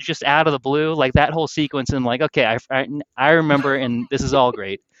language just out of the blue, like that whole sequence, and like, okay, I remember, and this is all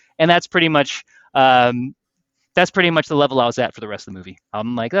great. And that's pretty much the level I was at for the rest of the movie.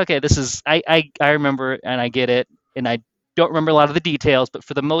 I'm like, okay, this is I remember and I get it, and I don't remember a lot of the details, but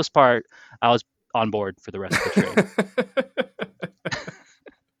for the most part, I was on board for the rest of the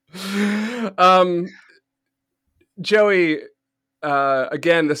train. Joey,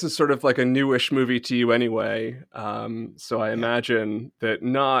 again, this is sort of like a newish movie to you anyway. So I imagine that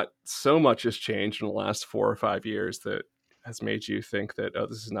not so much has changed in the last 4 or 5 years that has made you think that, oh,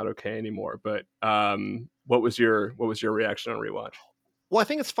 this is not okay anymore. But what was your reaction on rewatch? Well, I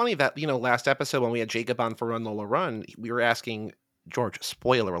think it's funny that, last episode when we had Jacob on for Run Lola Run, we were asking George,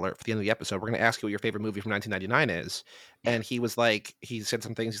 spoiler alert for the end of the episode, we're going to ask you what your favorite movie from 1999 is. And he was like, he said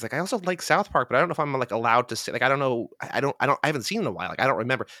some things. He's like, I also like South Park, but I don't know if I'm like allowed to say, like, I don't know. I haven't seen it in a while. Like, I don't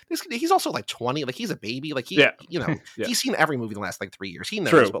remember. He's also like 20. Like, he's a baby. Like, he's seen every movie in the last like 3 years. He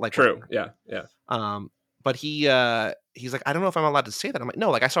knows, but like, true. Yeah. But he's like, I don't know if I'm allowed to say that. I'm like,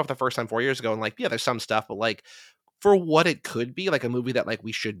 no, like I saw it for the first time 4 years ago, and like, yeah, there's some stuff, but like, for what it could be, like a movie that like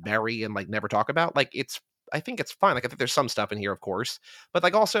we should bury and like never talk about, like I think it's fine. Like I think there's some stuff in here, of course, but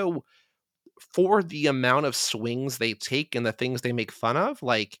like also for the amount of swings they take and the things they make fun of,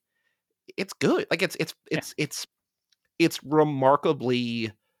 like it's good. Like it's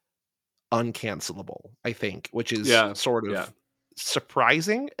remarkably uncancelable, I think, which is sort of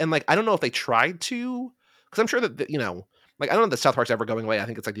surprising. And like I don't know if they tried to, because I'm sure that like I don't know that South Park's ever going away. I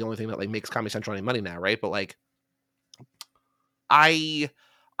think it's like the only thing that like makes Comedy Central any money now, right? But like I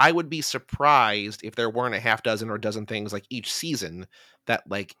would be surprised if there weren't a half dozen or a dozen things like each season that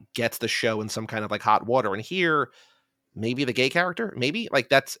like gets the show in some kind of like hot water. And here, maybe the gay character, maybe like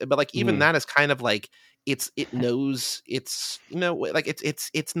that's, but like even that is kind of like it knows it's like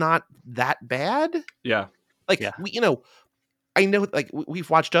it's not that bad. Yeah, like I know, like we've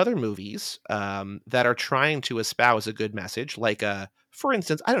watched other movies that are trying to espouse a good message, like for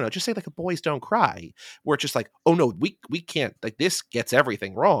instance, I don't know, just say like a Boys Don't Cry, where it's just like, oh no, we can't, like this gets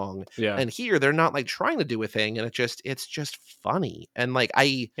everything wrong. Yeah. And here they're not like trying to do a thing, and it's just funny. And like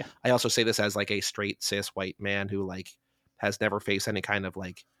I also say this as like a straight cis white man who like has never faced any kind of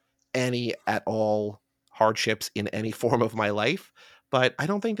like any at all hardships in any form of my life. But I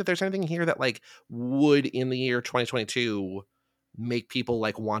don't think that there's anything here that like would in the year 2022 make people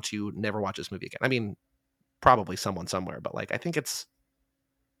like want to never watch this movie again. I mean, probably someone somewhere, but like I think it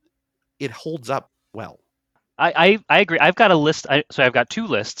holds up well. I agree. I've got a list. So I've got 2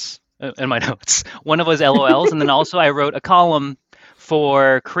 lists in my notes. One of was LOLs, and then also I wrote a column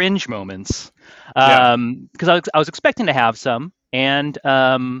for cringe moments, because I was expecting to have some, and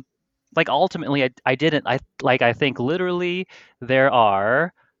like ultimately I didn't. I think literally there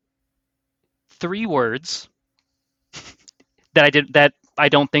are 3 words that I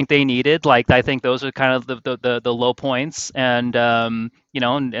don't think they needed. Like I think those are kind of the low points, and and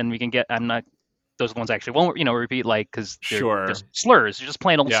we can get. I'm not. Those ones actually won't repeat, like, because they're just slurs, just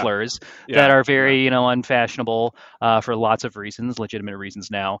plain old slurs that are very unfashionable for lots of reasons, legitimate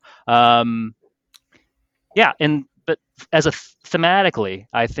reasons now. But as a thematically,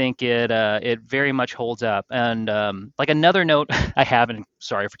 I think it very much holds up. And like another note I have, and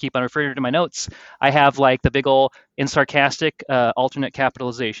sorry for keep on referring to my notes, I have like the big ol' in sarcastic alternate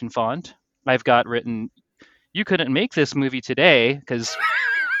capitalization font. I've got written, "You couldn't make this movie today," because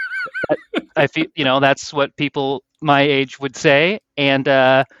I feel that's what people my age would say, and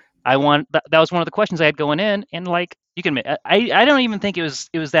that was one of the questions I had going in, and like you can, I don't even think it was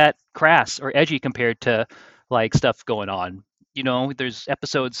that crass or edgy compared to like stuff going on. There's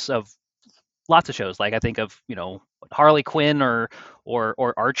episodes of lots of shows, like I think of Harley Quinn or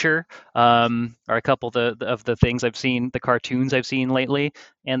Archer, are a couple of the things I've seen, the cartoons I've seen lately,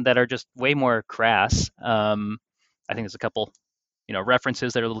 and that are just way more crass. I think there's a couple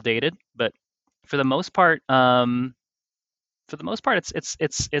references that are a little dated, but for the most part,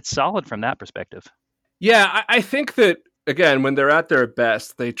 it's solid from that perspective. Yeah, I think that again, when they're at their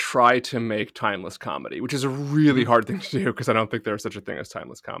best, they try to make timeless comedy, which is a really hard thing to do because I don't think there's such a thing as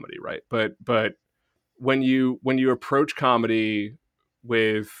timeless comedy, right? But when you approach comedy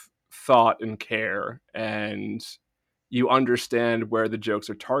with thought and care, and you understand where the jokes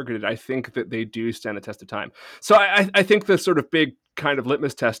are targeted, I think that they do stand the test of time. So I think the sort of big kind of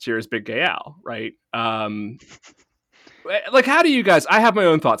litmus test here is Big Gay Al, right? Like, how do you guys? I have my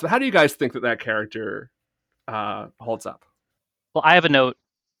own thoughts, but how do you guys think that character holds up? Well, I have a note.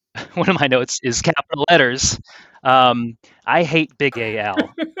 One of my notes is capital letters. I hate Big Al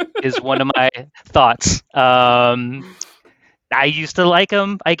is one of my thoughts. I used to like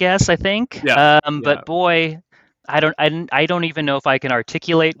him, I guess, I think. Yeah. But boy, I don't even know if I can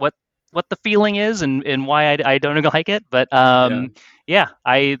articulate what the feeling is and why I don't like it. But yeah,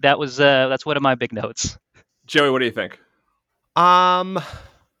 that's one of my big notes. Joey, what do you think?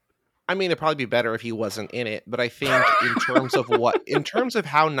 I mean, it'd probably be better if he wasn't in it, but I think in terms of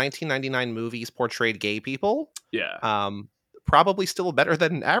how 1999 movies portrayed gay people, probably still better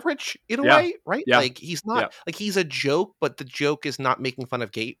than average in a way, right? Yeah. Like he's not like he's a joke, but the joke is not making fun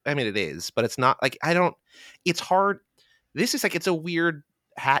of gay. I mean, it is, but it's not like it's hard. This is like, it's a weird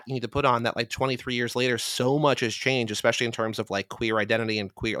hat you need to put on that like 23 years later, so much has changed, especially in terms of like queer identity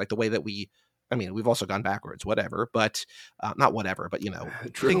and queer, like the way that we've also gone backwards, whatever, but not whatever, but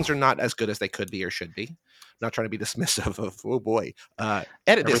things are not as good as they could be or should be. I'm not trying to be dismissive of, oh boy,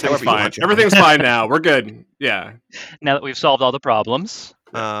 edit this however you want. Everything's fine now. We're good. Yeah. Now that we've solved all the problems.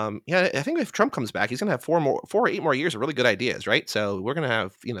 I think if Trump comes back, he's going to have 4 or 8 more years of really good ideas, right? So we're going to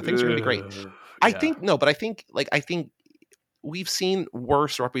have, things are going to be great. I think we've seen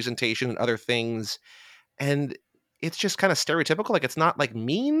worse representation in other things, and it's just kind of stereotypical. Like, it's not like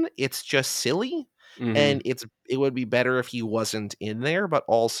mean, it's just silly. Mm-hmm. And it would be better if he wasn't in there. But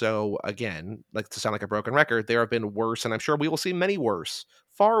also, again, like, to sound like a broken record, there have been worse, and I'm sure we will see many worse,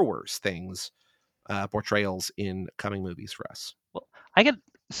 far worse things, portrayals in coming movies for us. Well, I could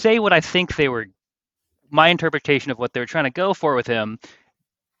say what I think my interpretation of what they were trying to go for with him,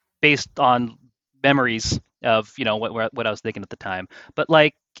 based on memories of what I was thinking at the time. But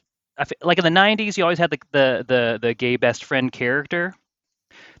like in the 90s, you always had the gay best friend character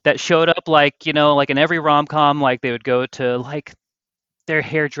that showed up, like in every rom-com, like they would go to like their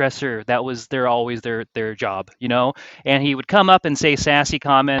hairdresser. That was always their job, and he would come up and say sassy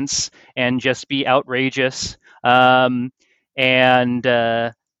comments and just be outrageous. And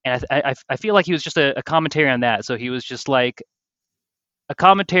I feel like he was just a commentary on that. So he was just like a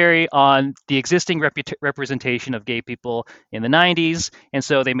commentary on the existing representation of gay people in the 90s, and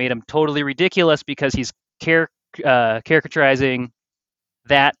so they made him totally ridiculous because he's caricaturizing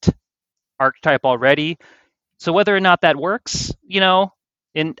that archetype already. So whether or not that works,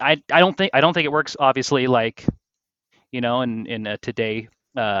 and I don't think it works, obviously, like in a today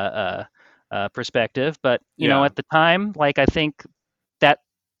perspective, but at the time, like, I think that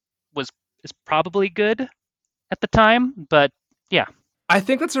is probably good at the time, but yeah. I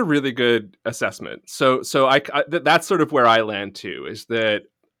think that's a really good assessment. So that's sort of where I land too, is that,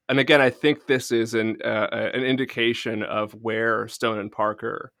 and again, I think this is an indication of where Stone and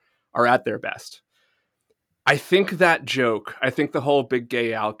Parker are at their best. I think that joke, I think the whole Big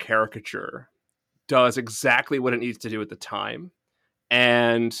Gay Al caricature does exactly what it needs to do at the time,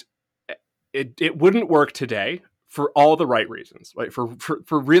 and it wouldn't work today for all the right reasons, like for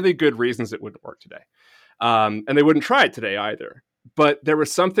really good reasons. It wouldn't work today, and they wouldn't try it today either. But there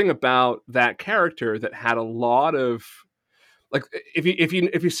was something about that character that had a lot of, like, if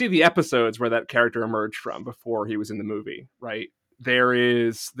you see the episodes where that character emerged from before he was in the movie, right? There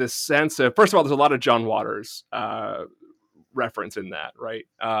is this sense of, first of all, there's a lot of John Waters reference in that, right?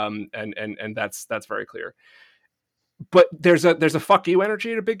 And that's very clear. But there's a fuck you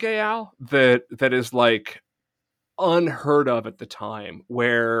energy to Big Gay Al that is like unheard of at the time,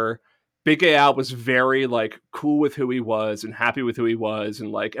 where Big Gay Al was very like cool with who he was and happy with who he was,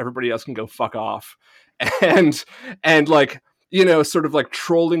 and like everybody else can go fuck off, and like, sort of like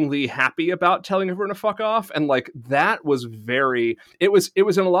trollingly happy about telling everyone to fuck off, and like that was it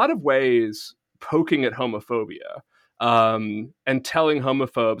was in a lot of ways poking at homophobia, and telling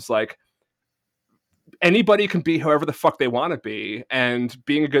homophobes like anybody can be whoever the fuck they want to be, and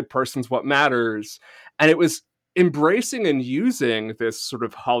being a good person's what matters, and it was embracing and using this sort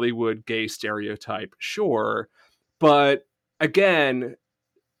of Hollywood gay stereotype, sure, but again,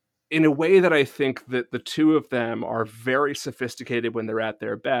 in a way that I think that the two of them are very sophisticated when they're at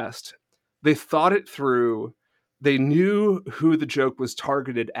their best. They thought it through. They knew who the joke was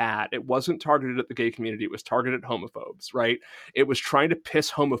targeted at. It wasn't targeted at the gay community. It was targeted at homophobes, right? It was trying to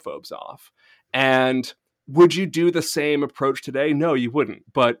piss homophobes off. And would you do the same approach today? No, you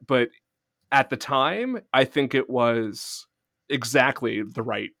wouldn't. But at the time, I think it was exactly the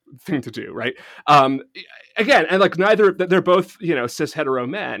right thing to do, right? Again, and like they're both, cis hetero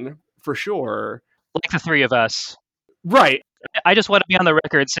men, for sure. Like the three of us. Right. I just want to be on the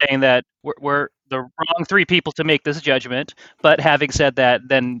record saying that we're the wrong 3 people to make this judgment. But having said that,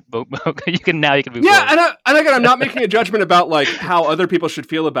 then you can move forward. Yeah, and again, I'm not making a judgment about like how other people should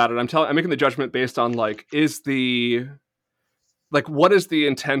feel about it. I'm making the judgment based on like, what is the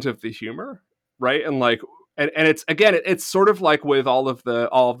intent of the humor, right? And like, and it's, again, it's sort of like with all of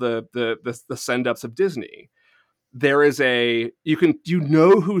the send ups of Disney. there is you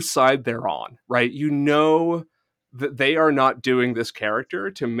know whose side they're on, right? You know that they are not doing this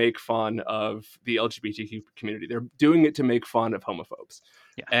character to make fun of the LGBTQ community. They're doing it to make fun of homophobes.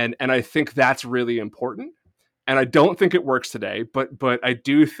 Yeah. And I think that's really important. And I don't think it works today, but I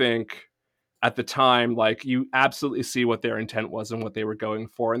do think at the time, like, you absolutely see what their intent was and what they were going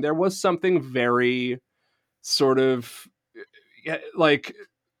for. And there was something very sort of like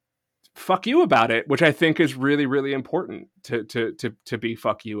fuck you about it, which I think is really, really important to be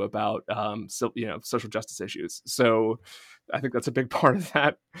fuck you about so, social justice issues. So I think that's a big part of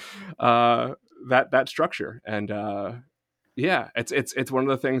that structure. And yeah, it's one of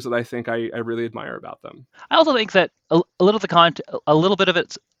the things that I think I really admire about them. I also think that a little bit of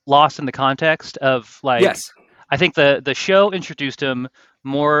it's lost in the context of, like, Yes. I think the show introduced him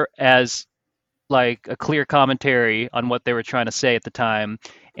more as like a clear commentary on what they were trying to say at the time,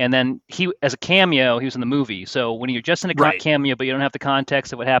 and then he, as a cameo, he was in the movie. So when you're just in a Right. cameo, but you don't have the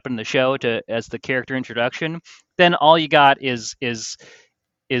context of what happened in the show as the character introduction, then all you got is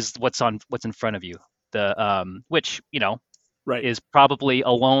what's in front of you. The which Right. is probably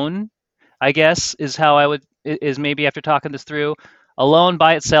Alone, I guess, is how I would, is maybe after talking this through, Alone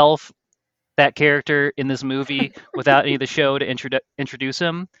by itself, that character in this movie without any of the show to introduce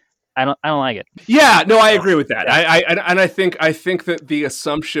him, I don't like it. Yeah, no, I agree with that. Yeah. I think that the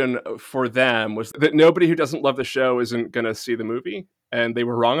assumption for them was that nobody who doesn't love the show isn't going to see the movie, and they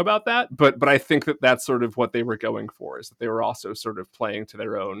were wrong about that. But I think that that's sort of what they were going for, is that they were also sort of playing to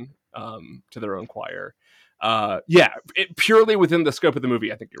their own choir. Purely within the scope of the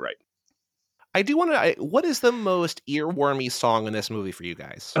movie, I think you're right. I do want to. What is the most earwormy song in this movie for you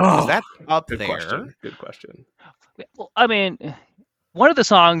guys? Oh, is that up good there? Question. Good question. Well, I mean, one of the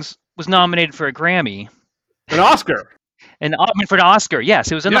songs was nominated for a Grammy, an Oscar, and I mean, for an Oscar.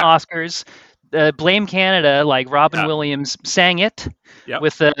 Yes, it was in the Oscars. Blame Canada, like Robin Williams sang it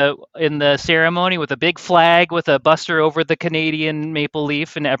with in the ceremony with a big flag with a buster over the Canadian maple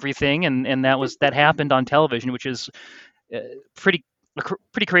leaf and everything, and that happened on television, which is pretty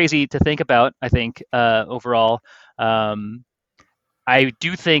crazy to think about. I think overall, I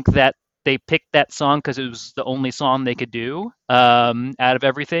do think that they picked that song because it was the only song they could do out of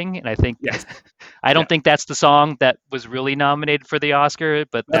everything, and I think I don't think that's the song that was really nominated for the Oscar.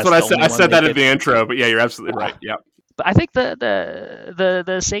 But that's what I said. I said that in the intro, but yeah, you're absolutely right. Yeah. But I think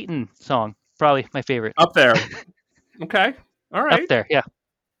the Satan song, probably my favorite. Up there. Okay. All right. Up there. Yeah.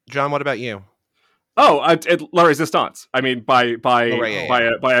 John, what about you? Oh, La Resistance. I mean, by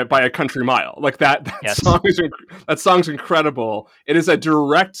a country mile. Like that song's incredible. It is a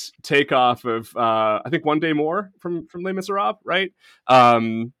direct takeoff of I think One Day More from Les Miserables, right?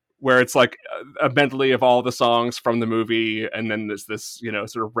 Where it's like a medley of all the songs from the movie, and then there's this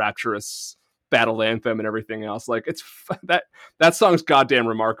sort of rapturous battle anthem and everything else. Like, it's that song's goddamn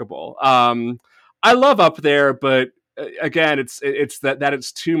remarkable. I love Up There, but again, it's that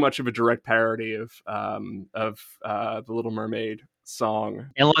it's too much of a direct parody of the Little Mermaid song.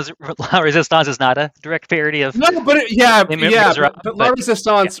 And La Resistance is not a direct parody of. No, but but La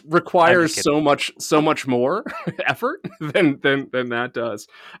Resistance requires so much more effort than that does.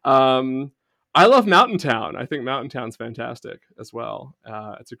 I love Mountain Town. I think Mountain Town's fantastic as well.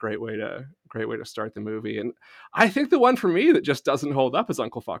 It's a great way to start the movie, and I think the one for me that just doesn't hold up is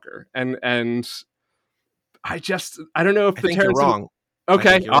Uncle Fucker, and I don't know if I think you're wrong.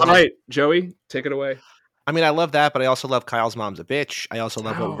 Okay, all right, Joey, take it away. I mean, I love that, but I also love Kyle's Mom's a Bitch. I also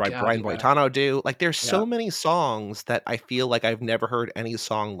love what Brian Boitano do. Like, there's so many songs that I feel like I've never heard any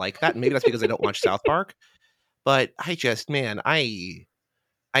song like that. And maybe that's because I don't watch South Park. But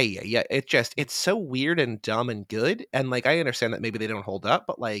it's so weird and dumb and good. And like, I understand that maybe they don't hold up,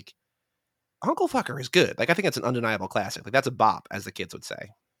 but like, Uncle Fucker is good. Like, I think it's an undeniable classic. Like, that's a bop, as the kids would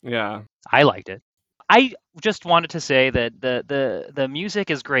say. Yeah, I liked it. I just wanted to say that the music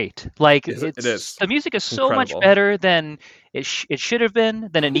is great. Like, it is. The music is so much better than it should have been,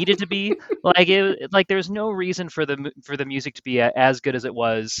 than it needed to be. Like there's no reason for the music to be as good as it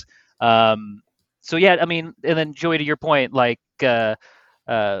was. So yeah, I mean, and then Joey, to your point, like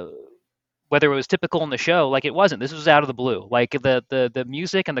whether it was typical in the show, like, it wasn't. This was out of the blue. Like, the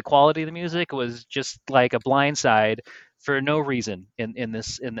music and the quality of the music was just like a blindside for no reason in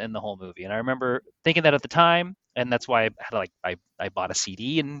the whole movie. And I remember thinking that at the time, and that's why I bought a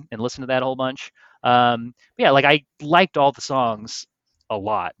CD and listened to that a whole bunch. Yeah, like, I liked all the songs a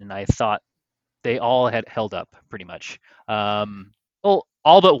lot, and I thought they all had held up pretty much. Well,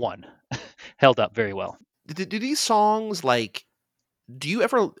 all but one held up very well. Do these songs, like, do you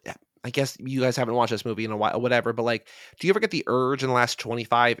ever I guess you guys haven't watched this movie in a while, whatever, but like, do you ever get the urge in the last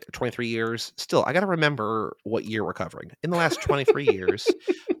 25, 23 years? Still, I got to remember what year we're covering. In the last 23 years,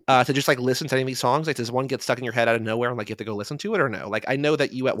 to just like listen to any of these songs? Like, does one get stuck in your head out of nowhere and like you have to go listen to it or no? Like, I know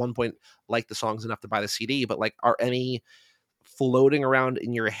that you at one point liked the songs enough to buy the CD, but like, are any floating around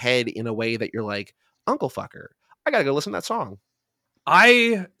in your head in a way that you're like, Uncle Fucker, I got to go listen to that song?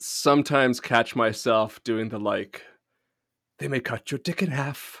 I sometimes catch myself doing the like, they may cut your dick in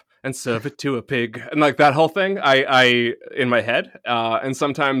half and serve it to a pig, and like that whole thing. I in my head, and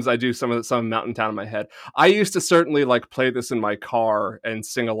sometimes I do some Mountain Town in my head. I used to certainly like play this in my car and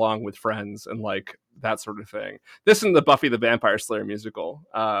sing along with friends and like that sort of thing. This and the Buffy the Vampire Slayer musical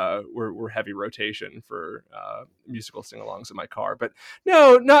were heavy rotation for musical sing-alongs in my car. But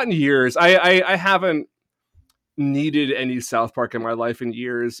no, not in years. I haven't needed any South Park in my life in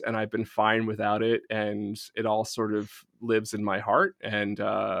years, and I've been fine without it, and it all sort of lives in my heart, and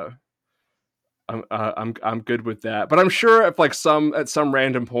I'm good with that. But I'm sure if like at some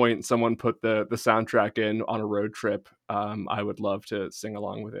random point someone put the soundtrack in on a road trip, I would love to sing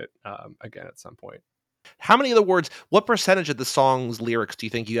along with it again at some point. How many of the words, what percentage of the song's lyrics do you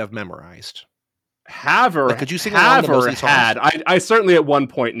think you have memorized? Could you sing along to most of these songs? I certainly at one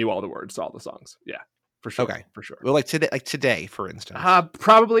point knew all the words to all the songs. Yeah. For sure. Okay. For sure. Well, like today, for instance.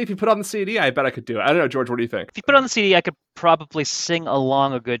 Probably if you put on the CD, I bet I could do it. I don't know, George, what do you think? If you put on the CD, I could probably sing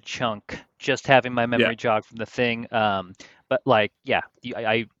along a good chunk, just having my memory jog from the thing. But like, yeah,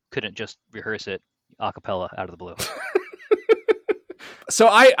 I couldn't just rehearse it a cappella out of the blue. So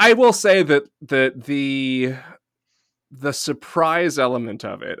I will say that the surprise element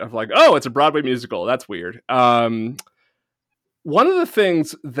of it, of like, oh, it's a Broadway musical, that's weird. One of the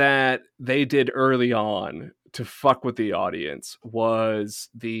things that they did early on to fuck with the audience was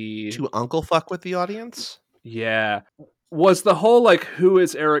to Uncle fuck with the audience? Yeah. Was the whole like, who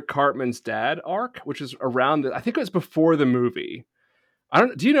is Eric Cartman's dad arc, which is around I think it was before the movie.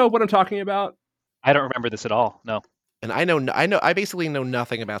 Do you know what I'm talking about? I don't remember this at all. No. And I basically know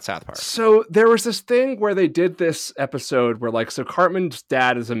nothing about South Park. So there was this thing where they did this episode where like, so Cartman's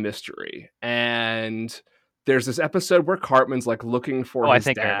dad is a mystery, and there's this episode where Cartman's like looking for his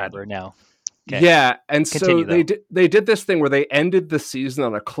dad. I remember now. Okay. Yeah, and so they did this thing where they ended the season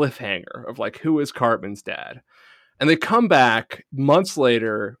on a cliffhanger of like, who is Cartman's dad? And they come back months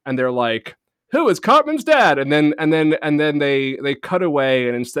later and they're like, who is Cartman's dad? And then they cut away,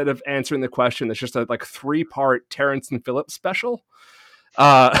 and instead of answering the question, it's just a like 3-part Terrence and Phillips special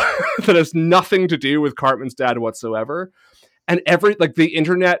that has nothing to do with Cartman's dad whatsoever. And the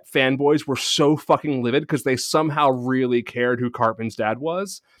internet fanboys were so fucking livid because they somehow really cared who Cartman's dad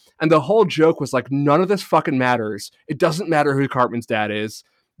was. And the whole joke was like, none of this fucking matters. It doesn't matter who Cartman's dad is.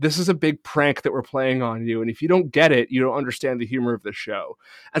 This is a big prank that we're playing on you. And if you don't get it, you don't understand the humor of the show.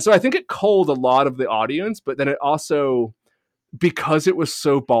 And so I think it culled a lot of the audience, but then it also, because it was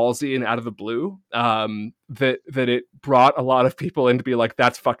so ballsy and out of the blue, that it brought a lot of people in to be like,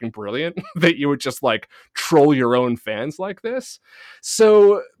 that's fucking brilliant that you would just like troll your own fans like this.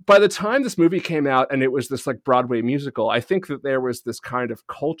 So by the time this movie came out and it was this like Broadway musical, I think that there was this kind of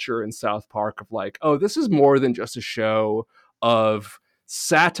culture in South Park of like, oh, this is more than just a show of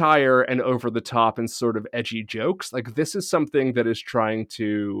satire and over the top and sort of edgy jokes. Like, this is something that is trying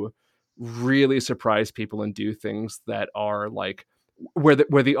to really surprise people and do things that are like where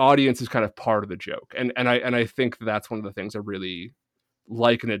the audience is kind of part of the joke. And I think that's one of the things I really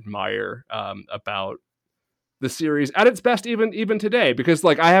like and admire about the series at its best, even today, because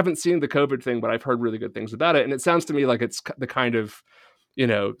like I haven't seen the COVID thing, but I've heard really good things about it. And it sounds to me like it's the kind of,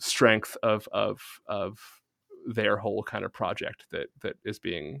 strength of their whole kind of project that is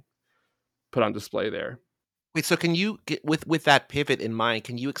being put on display there. Wait, so can you get with that pivot in mind,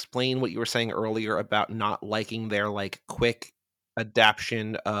 can you explain what you were saying earlier about not liking their like quick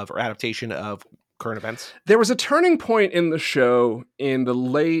adaptation of current events? There was a turning point in the show in the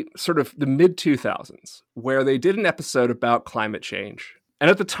late sort of the mid 2000s where they did an episode about climate change. And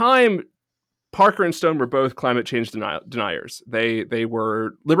at the time, Parker and Stone were both climate change deniers. They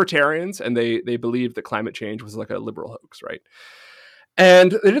were libertarians, and they believed that climate change was like a liberal hoax, right?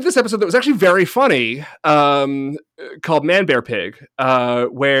 And they did this episode that was actually very funny, called Man Bear Pig,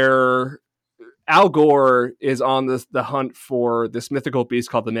 where Al Gore is on the hunt for this mythical beast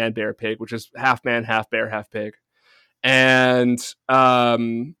called the Man Bear Pig, which is half man, half bear, half pig. And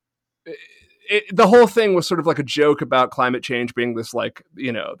the whole thing was sort of like a joke about climate change being this like,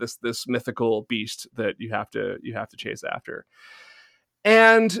 this mythical beast that you have to chase after.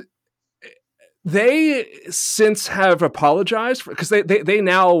 And they since have apologized because they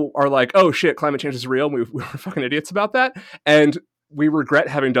now are like, oh shit, climate change is real. We were fucking idiots about that. And we regret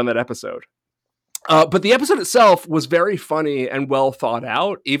having done that episode. But the episode itself was very funny and well thought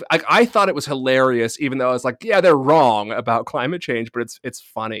out. I thought it was hilarious, even though I was like, yeah, they're wrong about climate change, but it's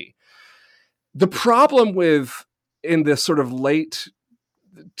funny. The problem with in this sort of late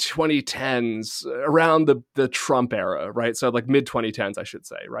 2010s, around the Trump era, right? So like mid 2010s, I should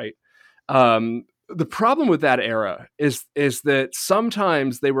say, right? The problem with that era is that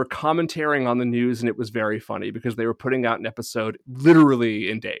sometimes they were commentating on the news and it was very funny because they were putting out an episode literally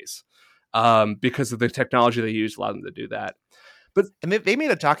in days, because of the technology they used allowed them to do that. And they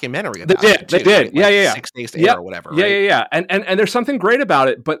made a documentary about it. They did. Right? Yeah. 6 days to air or whatever. Yeah, right? yeah. And there's something great about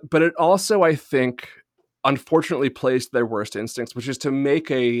it, but it also, I think, unfortunately plays to their worst instincts, which is to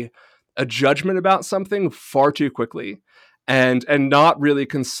make a judgment about something far too quickly and not really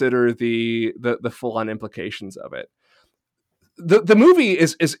consider the full-on implications of it. The movie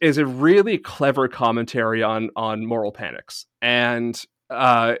is a really clever commentary on moral panics, and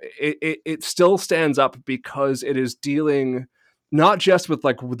it still stands up because it is dealing not just with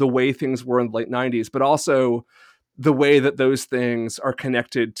like the way things were in the late 90s, but also the way that those things are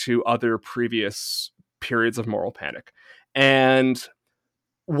connected to other previous periods of moral panic. And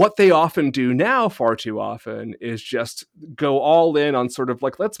what they often do now, far too often, is just go all in on sort of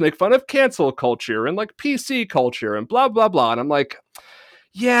like, let's make fun of cancel culture and like PC culture and blah, blah, blah. And I'm like,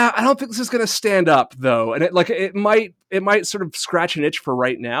 yeah, I don't think this is going to stand up though. And it might sort of scratch an itch for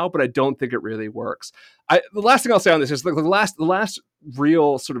right now, but I don't think it really works. The last thing I'll say on this is the last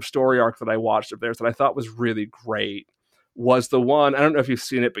real sort of story arc that I watched of theirs that I thought was really great was the one, I don't know if you've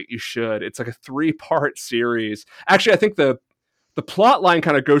seen it, but you should. It's like a 3-part series. Actually, I think the plot line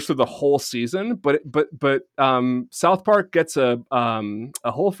kind of goes through the whole season, but South Park gets a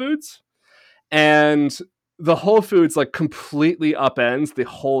Whole Foods, and the Whole Foods like completely upends the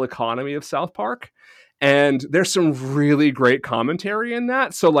whole economy of South Park. And there's some really great commentary in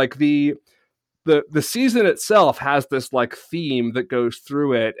that. So like the season itself has this like theme that goes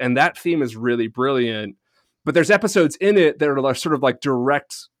through it, and that theme is really brilliant. But there's episodes in it that are sort of like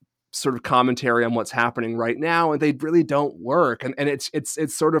direct sort of commentary on what's happening right now, and they really don't work. And it's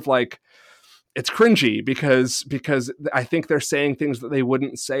sort of like, it's cringy because I think they're saying things that they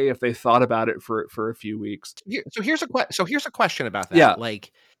wouldn't say if they thought about it for a few weeks. So here's a question about that. Yeah.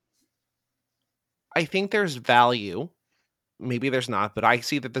 Like, I think there's value. Maybe there's not, but I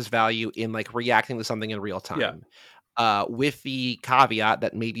see that there's value in like reacting to something in real time. Yeah. With the caveat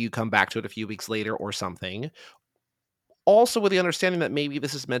that maybe you come back to it a few weeks later or something. Also with the understanding that maybe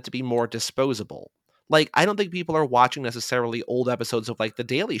this is meant to be more disposable. Like, I don't think people are watching necessarily old episodes of like The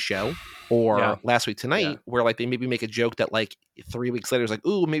Daily Show or Last Week Tonight, where like they maybe make a joke that like 3 weeks later is like,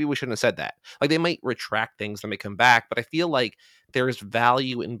 ooh, maybe we shouldn't have said that. Like, they might retract things when they come back, but I feel like there's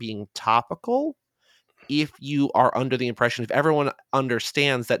value in being topical if you are under the impression, if everyone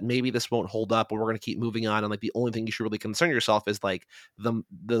understands that maybe this won't hold up and we're going to keep moving on, and like the only thing you should really concern yourself is like the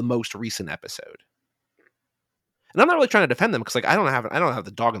most recent episode. And I'm not really trying to defend them because like I don't have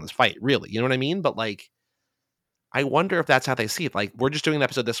the dog in this fight, really. You know what I mean? But like, I wonder if that's how they see it. Like, we're just doing an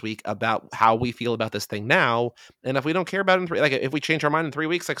episode this week about how we feel about this thing now, and if we don't care about it in like if we change our mind in 3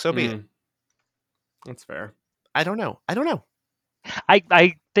 weeks, like so be it. That's fair. I don't know.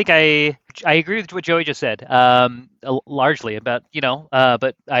 I think I agree with what Joey just said, largely about,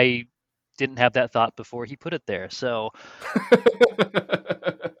 but I didn't have that thought before he put it there. So,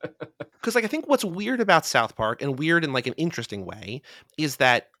 because like I think what's weird about South Park, and weird in like an interesting way, is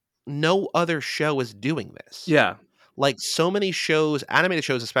that no other show is doing this. Yeah, like so many shows, animated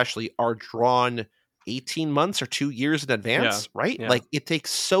shows especially, are drawn 18 months or 2 years in advance, right? Yeah. Like, it takes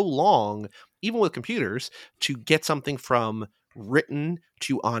so long, even with computers, to get something from written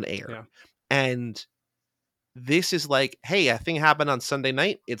to on air. Yeah. And this is like, hey, a thing happened on Sunday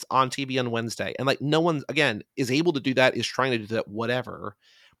night, it's on TV on Wednesday. And like no one, again, is able to do that, is trying to do that, whatever.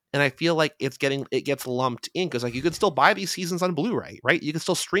 And I feel like it gets lumped in because like you could still buy these seasons on Blu-ray, right? You can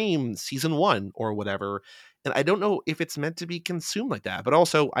still stream season 1 or whatever. And I don't know if it's meant to be consumed like that. But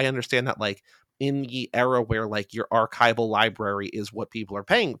also I understand that like in the era where like your archival library is what people are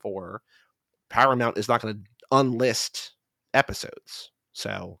paying for, Paramount is not going to unlist episodes.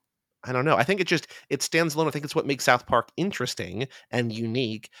 So I don't know. I think it stands alone. I think it's what makes South Park interesting and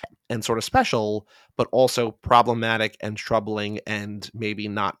unique and sort of special, but also problematic and troubling and maybe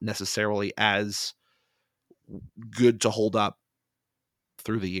not necessarily as good to hold up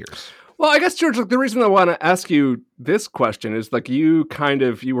through the years. Well, I guess, George, the reason I want to ask you this question is like you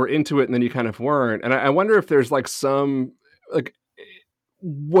were into it and then you kind of weren't. And I wonder if there's like some like,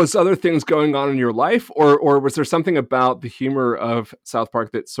 was other things going on in your life, or was there something about the humor of South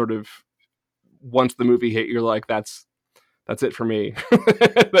Park that sort of, once the movie hit, you're like, that's that's it for me.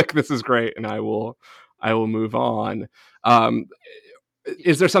 Like, this is great, and I will move on.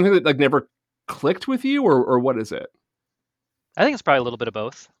 Is there something that like never clicked with you, or what is it? I think it's probably a little bit of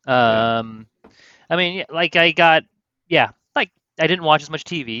both. Yeah. I mean, like like I didn't watch as much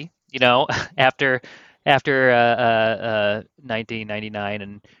TV, after 1999,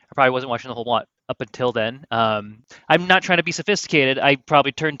 and I probably wasn't watching the whole lot up until then. I'm not trying to be sophisticated. I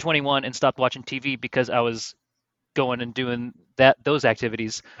probably turned 21 and stopped watching TV because I was going and doing those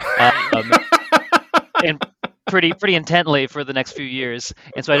activities, and pretty intently for the next few years,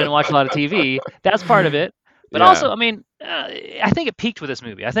 and so I didn't watch a lot of TV. That's part of it. But also, I mean, I think it peaked with this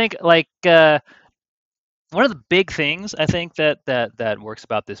movie. I think like one of the big things I think that works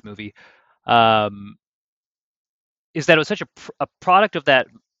about this movie is that it was such a product of that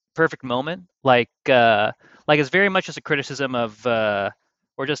perfect moment. Like it's very much just a criticism of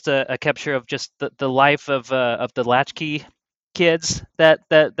or just a capture of just the life of the latchkey kids that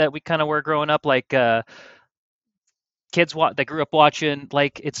we kind of were growing up, like kids that grew up watching.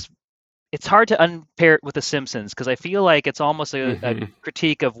 Like it's hard to unpair it with The Simpsons, because I feel like it's almost a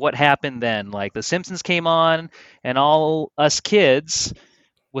critique of what happened then. Like The Simpsons came on, and all us kids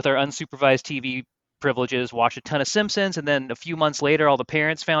with our unsupervised TV privileges watched a ton of Simpsons, and then a few months later, all the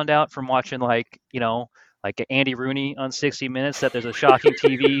parents found out from watching like Andy Rooney on 60 Minutes that there's a shocking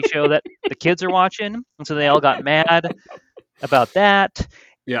TV show that the kids are watching, and so they all got mad about that.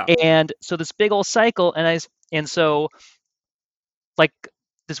 Yeah. And so this big old cycle, and so like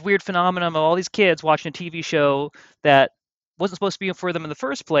this weird phenomenon of all these kids watching a TV show that wasn't supposed to be for them in the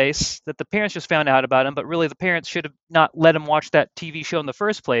first place, that the parents just found out about them, but really the parents should have not let them watch that TV show in the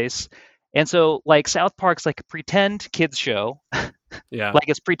first place. And so like South Park's like a pretend kids show. Yeah. Like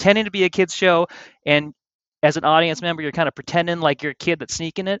it's pretending to be a kids show, and as an audience member, you're kind of pretending like you're a kid that's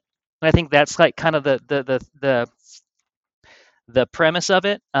sneaking it. And I think that's like kind of the premise of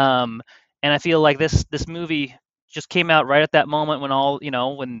it. And I feel like this movie just came out right at that moment when all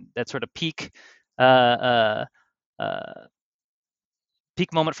when that sort of peak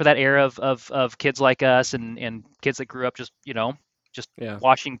peak moment for that era of kids like us and kids that grew up just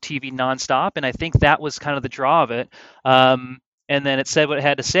watching TV nonstop. And I think that was kind of the draw of it. And then it said what it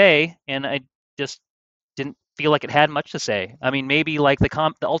had to say, and I just didn't feel like it had much to say. I mean, maybe like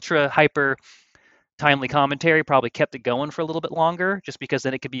the ultra hyper timely commentary probably kept it going for a little bit longer, just because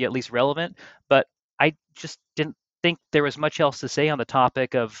then it could be at least relevant. But I just didn't think there was much else to say on the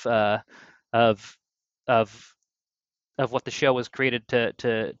topic of what the show was created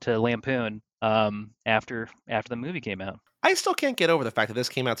to lampoon after the movie came out. I still can't get over the fact that this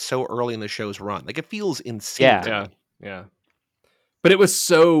came out so early in the show's run. Like, it feels insane. Yeah. But it was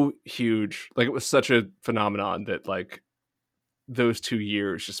so huge. Like, it was such a phenomenon that like those 2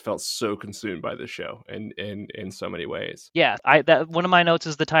 years just felt so consumed by this show in so many ways. Yeah, that one of my notes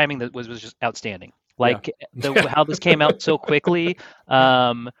is the timing that was just outstanding. Like how this came out so quickly,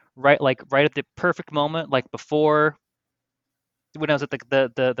 right at the perfect moment, like before, when I was at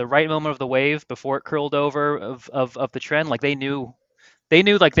the right moment of the wave before it curled over of the trend. Like they knew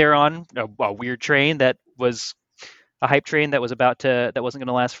like they're on a weird train that was a hype train that wasn't going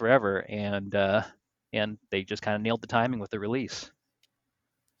to last forever, and they just kind of nailed the timing with the release.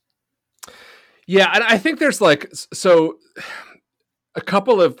 Yeah, and I think there's like a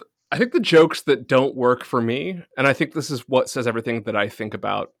couple of, I think, the jokes that don't work for me, and I think this is what says everything that I think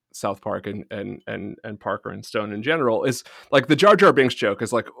about South Park and Parker and Stone in general, is like the Jar Jar Binks joke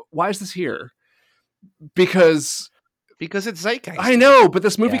is like, why is this here? Because it's zeitgeist. I know, but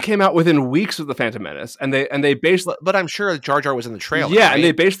this movie came out within weeks of The Phantom Menace, and they based. But I'm sure Jar Jar was in the trailer. Yeah, right? And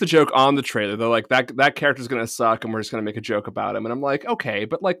they based the joke on the trailer. They're like, that character's gonna suck, and we're just gonna make a joke about him. And I'm like, okay,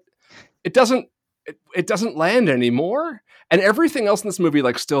 but like, it doesn't land anymore. And everything else in this movie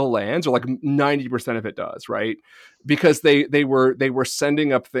like still lands, or like 90% of it does, right? Because they were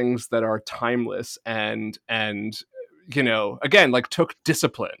sending up things that are timeless and again, like took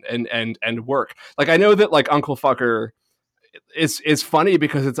discipline and work. Like, I know that like Uncle Fucker is funny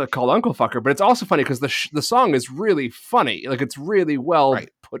because it's called Uncle Fucker, but it's also funny because the song is really funny. Like, it's really well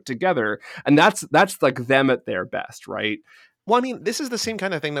put together, and that's like them at their best, right? Well, I mean, this is the same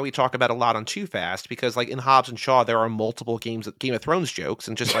kind of thing that we talk about a lot on Too Fast, because like in Hobbs and Shaw, there are multiple Game of Thrones jokes,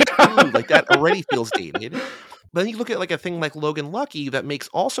 and just like, ooh, like that already feels dated. But then you look at like a thing like Logan Lucky that makes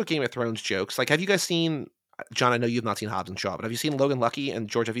also Game of Thrones jokes. Like, have you guys seen, John, I know you've not seen Hobbs and Shaw, but have you seen Logan Lucky? And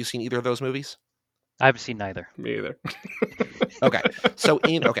George, have you seen either of those movies? I've seen neither. Me either. Okay. So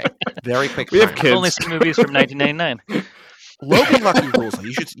very quick. We have kids. I've only seen movies from 1999. Logan Lucky rules.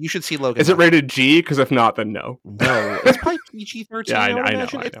 You should see Logan. Is it rated G? Because if not, then no. No, it's probably PG-13. Yeah, I would know.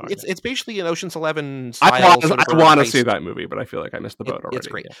 imagine. It's basically an Ocean's 11 I style. want to see that movie, but I feel like I missed the boat already. It's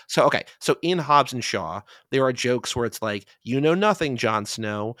great. Yeah. So in Hobbs and Shaw, there are jokes where it's like, you know nothing, Jon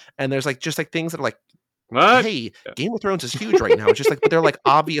Snow, and there's like just like things that are like, what? Hey, Game of Thrones is huge right now. It's just like, but they're like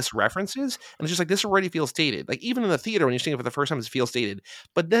obvious references, and it's just like this already feels dated. Like even in the theater when you're seeing it for the first time, it feels dated.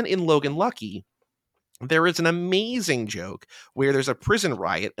 But then in Logan Lucky, there is an amazing joke where there's a prison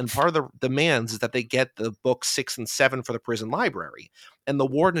riot, and part of the demands is that they get the books 6 and 7 for the prison library. And the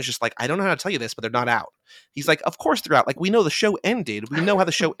warden is just like, I don't know how to tell you this, but they're not out. He's like, of course they're out. Like, we know the show ended. We know how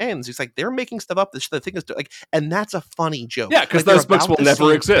the show ends. He's like, they're making stuff up. The thing is, like, and that's a funny joke. Yeah, because like, those books will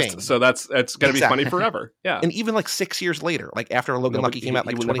never exist. Thing. So it's going to be funny forever. Yeah. And even like 6 years later, like after Logan Lucky came out,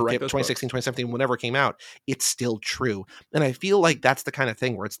 like 2016, 2017, whenever it came out, it's still true. And I feel like that's the kind of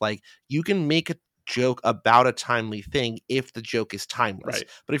thing where it's like, you can make a joke about a timely thing if the joke is timeless. Right.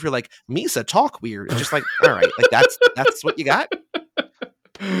 But if you're like, Misa, talk weird, it's just like, all right, like that's what you got.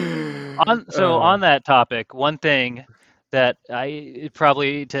 On that topic, one thing that I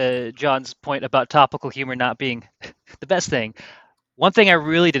probably, to John's point about topical humor not being the best thing, one thing I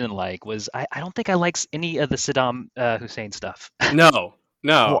really didn't like was I don't think I liked any of the Saddam Hussein stuff. No.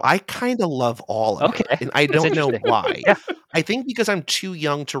 Well, I kind of love all of it, and I don't know why. Yeah. I think because I'm too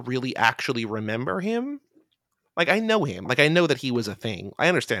young to really actually remember him. Like, I know him. Like, I know that he was a thing. I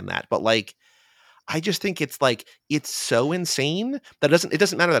understand that. But, like, I just think it's, like, it's so insane that it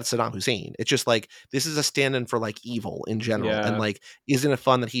doesn't matter that it's Saddam Hussein. It's just, like, this is a stand-in for, like, evil in general. Yeah. And, like, isn't it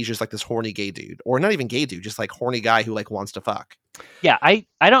fun that he's just, like, this horny gay dude? Or not even gay dude, just, like, horny guy who, like, wants to fuck. Yeah, I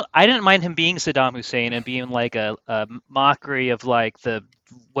didn't mind him being Saddam Hussein and being like a mockery of like the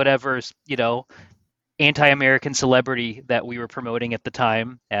whatever's, you know, anti-American celebrity that we were promoting at the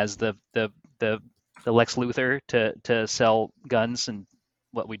time as the Lex Luthor to sell guns and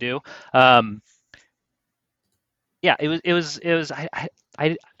what we do. Yeah, it was I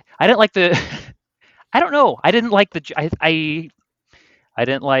didn't like the I don't know. I didn't like I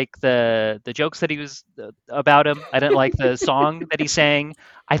didn't like the jokes that he was about him. I didn't like the song that he sang.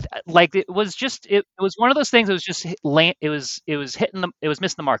 Like it was one of those things that was just it was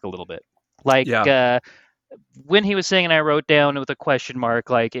missing the mark a little bit. Like when he was singing, I wrote down with a question mark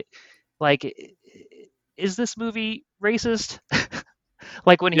is this movie racist?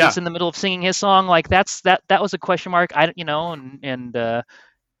 Like when he's in the middle of singing his song, like that was a question mark. I'm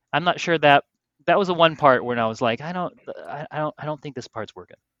not sure that was the one part where I was like, I don't think this part's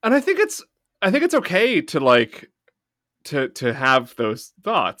working. And I think it's okay to like to have those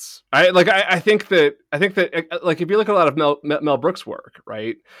thoughts. I think that like if you look at a lot of Mel Brooks work,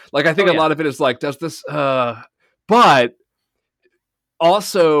 right? Like I think a lot of it is like, does this but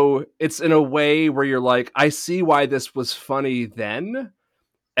also it's in a way where you're like, I see why this was funny then.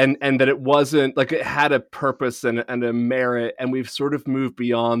 And that it wasn't like it had a purpose and a merit, and we've sort of moved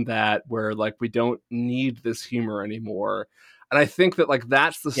beyond that where like we don't need this humor anymore. And I think that like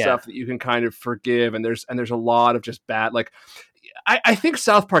that's the stuff that you can kind of forgive. And there's a lot of just bad, like I think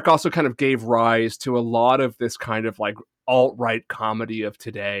South Park also kind of gave rise to a lot of this kind of like alt-right comedy of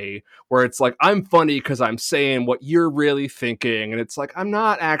today, where it's like, I'm funny because I'm saying what you're really thinking, and it's like, I'm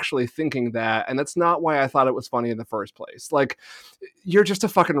not actually thinking that, and that's not why I thought it was funny in the first place. Like, you're just a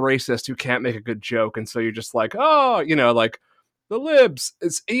fucking racist who can't make a good joke, and so you're just like, oh, you know, like the libs,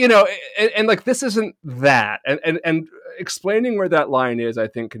 it's, you know, and like this isn't that, and explaining where that line is, I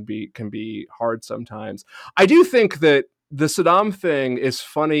think can be hard sometimes. I do think that the Saddam thing is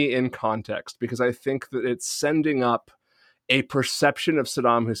funny in context because I think that it's sending up a perception of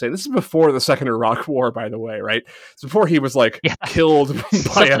Saddam Hussein. This is before the Second Iraq War, by the way, right? It's before he was like killed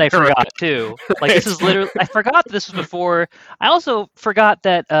by I forgot too. Like right. This is literally, I forgot this was before. I also forgot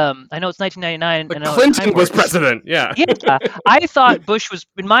that I know it's 1999 and Clinton was president. Yeah. I thought Bush was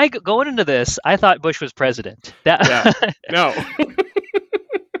going into this. I thought Bush was president. No.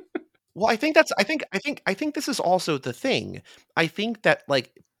 Well, I think this is also the thing. I think that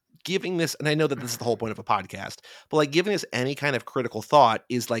like giving this, and I know that this is the whole point of a podcast, but like giving this any kind of critical thought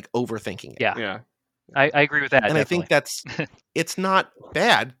is like overthinking it. Yeah. I agree with that. And definitely. I think it's not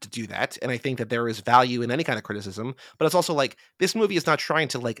bad to do that. And I think that there is value in any kind of criticism, but it's also like, this movie is not trying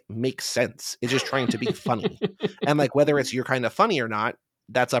to like make sense. It's just trying to be funny. And like, whether it's your kind of funny or not,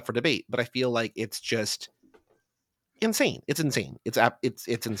 that's up for debate. But I feel like it's just insane. It's insane. It's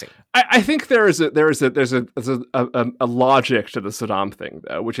insane. I think there's a logic to the Saddam thing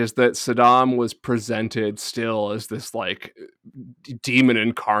though, which is that Saddam was presented still as this like demon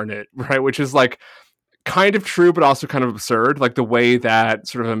incarnate, right? Which is like kind of true, but also kind of absurd, like the way that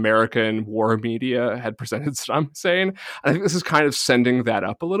sort of American war media had presented Saddam Hussein. I think this is kind of sending that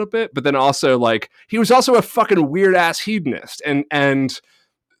up a little bit, but then also like he was also a fucking weird ass hedonist, and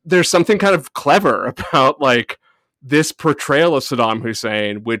there's something kind of clever about like this portrayal of Saddam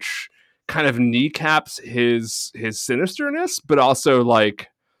Hussein, which kind of kneecaps his sinisterness, but also like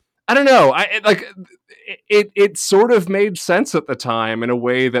I don't know, it sort of made sense at the time in a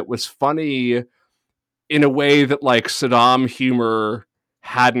way that was funny, in a way that like Saddam humor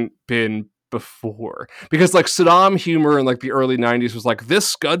hadn't been before. Because like Saddam humor in like the early 90s was like this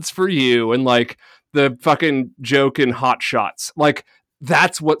Scud's for you, and like the fucking joke in Hot Shots. Like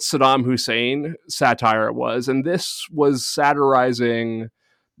that's what Saddam Hussein satire was, and this was satirizing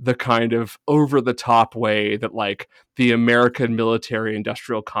the kind of over the top way that like the American military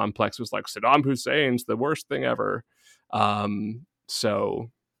industrial complex was like Saddam Hussein's the worst thing ever. So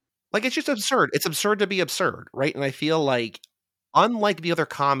like it's just absurd. It's absurd to be absurd, right? And I feel like unlike the other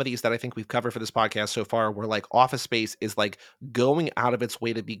comedies that I think we've covered for this podcast so far, where like Office Space is like going out of its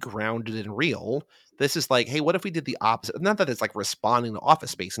way to be grounded and real, this is like, hey, what if we did the opposite? Not that it's like responding to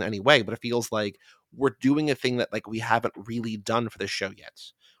Office Space in any way, but it feels like we're doing a thing that like we haven't really done for this show yet,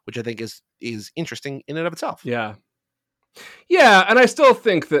 which I think is interesting in and of itself. Yeah, and I still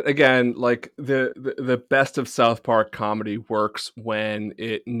think that again, like the best of South Park comedy works when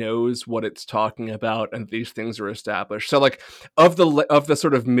it knows what it's talking about and these things are established. So like of the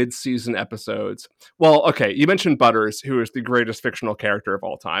sort of mid-season episodes, well, okay, you mentioned Butters, who is the greatest fictional character of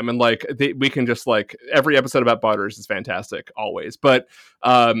all time, and like we can just like every episode about Butters is fantastic always. But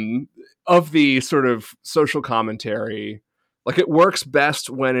of the sort of social commentary, like it works best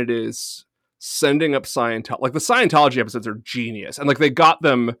when it is sending up Scientology. Like the Scientology episodes are genius, and like they got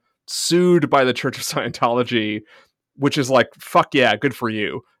them sued by the Church of Scientology, which is like fuck yeah, good for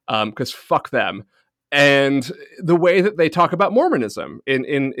you, because fuck them. And the way that they talk about Mormonism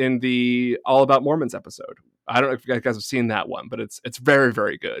in the All About Mormons episode, I don't know if you guys have seen that one, but it's very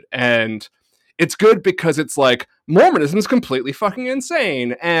very good, and it's good because it's like Mormonism is completely fucking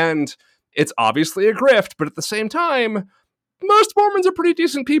insane, and it's obviously a grift, but at the same time, most Mormons are pretty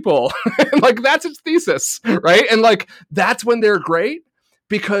decent people. And like that's its thesis, right? And like that's when they're great,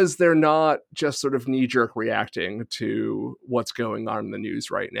 because they're not just sort of knee-jerk reacting to what's going on in the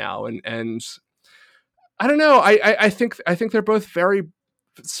news right now. And I don't know. I think they're both very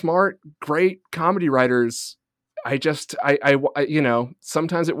smart, great comedy writers. I you know,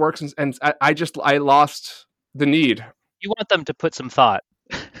 sometimes it works, and I lost the need. You want them to put some thought.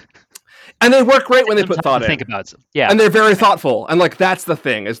 And they work great when they put thought in. Think about some, yeah, and they're very thoughtful. And like that's the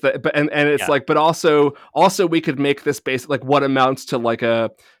thing is that, and it's like, but also we could make this basic like what amounts to like a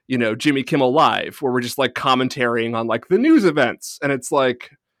Jimmy Kimmel Live, where we're just like commentating on like the news events, and it's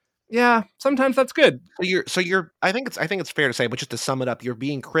like, yeah, sometimes that's good. So you're I think it's fair to say, but just to sum it up, you're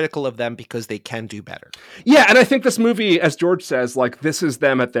being critical of them because they can do better. Yeah, and I think this movie, as George says, like this is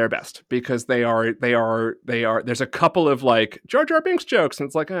them at their best, because they are there's a couple of like Jar Jar Binks jokes, and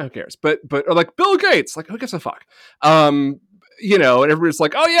it's like, oh, who cares? But or like Bill Gates, like who gives a fuck? And everybody's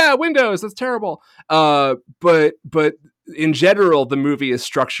like, oh yeah, Windows, that's terrible. But in general, the movie is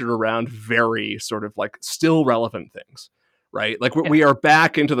structured around very sort of like still relevant things. Right, like we are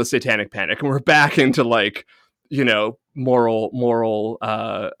back into the Satanic Panic, and we're back into like moral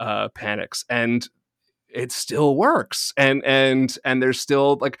panics, and it still works, and there's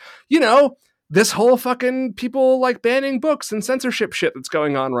still like this whole fucking people like banning books and censorship shit that's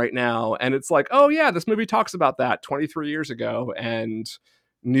going on right now, and it's like, oh yeah, this movie talks about that 23 years ago and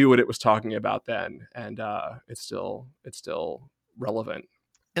knew what it was talking about then, and it's still relevant.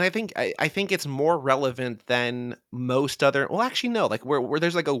 And I think it's more relevant than most other. Well, actually, no. Like where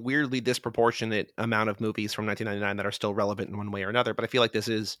there's like a weirdly disproportionate amount of movies from 1999 that are still relevant in one way or another. But I feel like this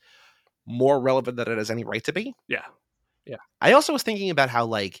is more relevant than it has any right to be. Yeah. I also was thinking about how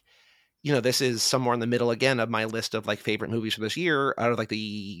like this is somewhere in the middle again of my list of like favorite movies for this year out of like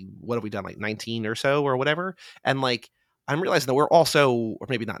the what have we done, like 19 or so or whatever, and like. I'm realizing that we're also, or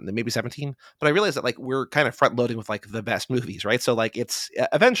maybe not, maybe 17, but I realize that like we're kind of front loading with like the best movies, right? So like it's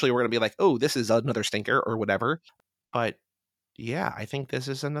eventually we're going to be like, oh, this is another stinker or whatever. But yeah, I think this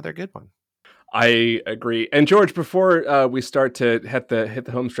is another good one. I agree. And George, before we start to hit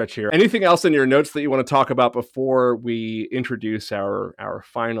the home stretch here, anything else in your notes that you want to talk about before we introduce our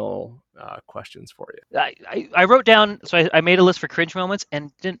final questions for you? I wrote down, so I made a list for cringe moments,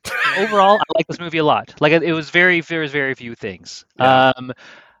 and overall, I like this movie a lot. Like it was very few things. Yeah.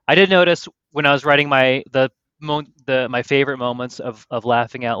 I did notice when I was writing my favorite moments of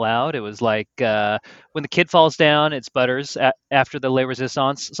laughing out loud, it was like when the kid falls down, it's Butters after the Les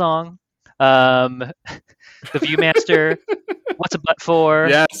Resistance song. the Viewmaster, What's a Butt For,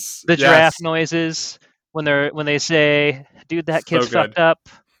 Yes. the giraffe noises when they say, "Dude, that kid's fucked up."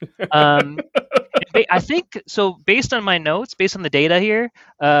 I think so. Based on my notes, based on the data here,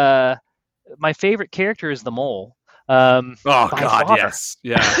 my favorite character is the mole. Oh by God, far. yes,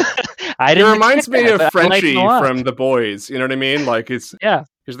 yeah. I It didn't reminds expect me that, of but I like him Frenchie a lot. from The Boys. You know what I mean? Like he's Yeah.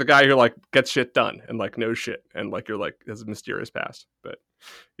 the guy who like gets shit done and like knows shit and like you're like has a mysterious past. But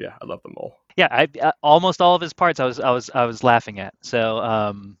yeah, I love the mole. Yeah, I almost all of his parts I was laughing at. So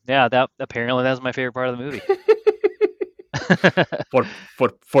yeah, that apparently that was my favorite part of the movie.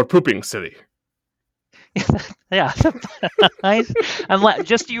 for pooping silly. Yeah, I'm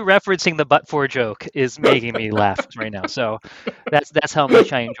just you referencing the but for joke is making me laugh right now. So that's how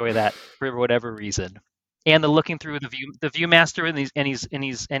much I enjoy that for whatever reason. And the looking through the Viewmaster and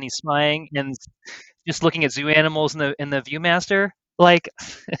he's spying and just looking at zoo animals in the Viewmaster, like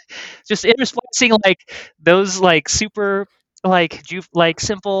just interspersing like those like super like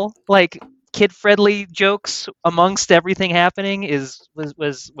simple like kid friendly jokes amongst everything happening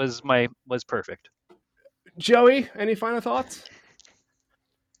was perfect. Joey, any final thoughts?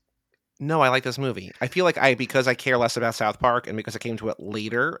 No, I like this movie. I feel like because I care less about South Park and because I came to it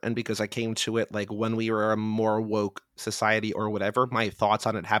later and because I came to it like when we were a more woke society or whatever, my thoughts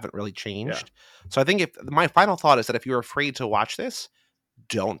on it haven't really changed. Yeah. So I think if my final thought is that if you're afraid to watch this,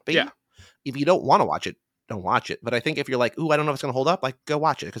 don't be. Yeah. If you don't want to watch it, don't watch it. But I think if you're like, ooh, I don't know if it's going to hold up, like go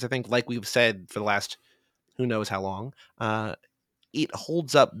watch it. Because I think like we've said for the last who knows how long, it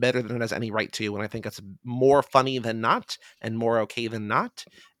holds up better than it has any right to, and I think it's more funny than not, and more okay than not,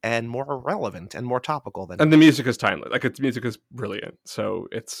 and more relevant and more topical than. And not. The music is timely. Like its music is brilliant. So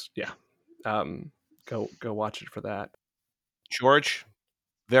it's go watch it for that. George,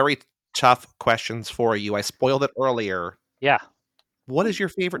 very tough questions for you. I spoiled it earlier. Yeah. What is your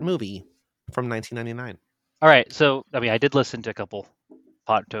favorite movie from 1999? All right, so I mean, I did listen to a couple.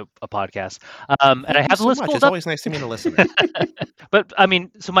 To a podcast, and I have the list pulled up. It's always nice to meet a listener. But I mean,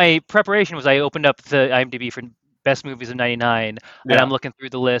 so my preparation was I opened up the IMDb for best movies of '99, and I'm looking through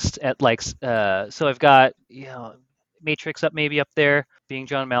the list at like, so I've got Matrix maybe up there, being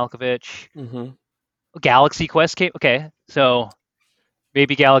John Malkovich. Mm-hmm. Galaxy Quest came. Okay, so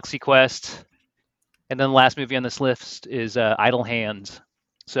maybe Galaxy Quest, and then the last movie on this list is Idle Hands.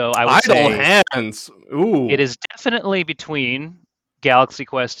 So I would say Idle Hands. Ooh, it is definitely between Galaxy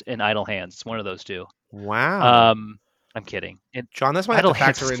Quest and Idle Hands. It's one of those two. Wow. I'm kidding. John, this might have to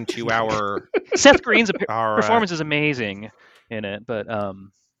factor into our Seth Green's performance is amazing in it, but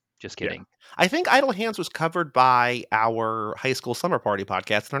just kidding. Yeah. I think Idle Hands was covered by our high school summer party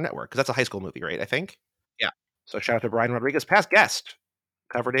podcast on our network because that's a high school movie, right? I think. Yeah. So shout out to Brian Rodriguez, past guest.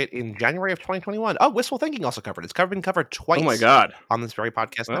 Covered it in January of 2021. Oh, Wistful Thinking also covered it. It's been covered twice. Oh my God. On this very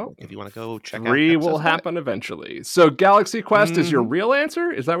podcast network. If you want to go check out. 3 will happen eventually. So Galaxy Quest is your real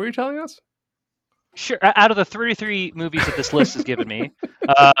answer? Is that what you're telling us? Sure. Out of the 33 movies that this list has given me,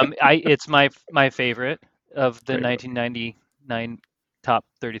 it's my favorite of the 1999 top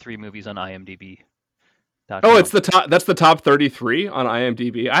 33 movies on IMDb. Oh, it's the top. That's the top 33 on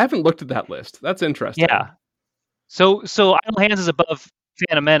IMDb. I haven't looked at that list. That's interesting. Yeah. So Idle Hands is above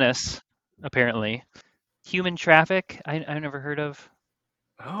Phantom Menace, apparently. Human Traffic, I've never heard of.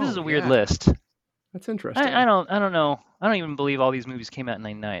 This is a weird list. That's interesting. I don't know. I don't even believe all these movies came out in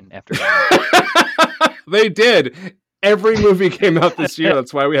 '99 after. They did. Every movie came out this year.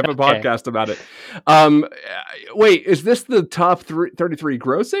 That's why we have a podcast about it. Wait, is this the top 33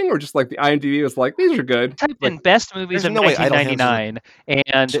 grossing, or just like the IMDb was like, these are good? Type in best movies of 1999,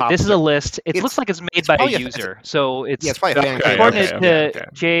 and this is a list. It looks like it's made by a user, so it's according to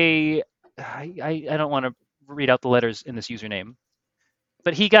Jay. I don't want to read out the letters in this username,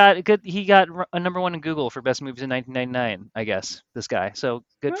 but he got a number one in Google for best movies in 1999. I guess this guy. So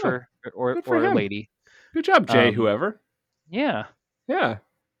good for a lady. Good job, Jay. Whoever. Yeah.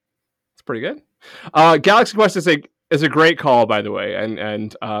 It's pretty good. Galaxy Quest is a great call, by the way,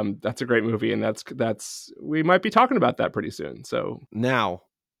 and that's a great movie, and that's we might be talking about that pretty soon. So now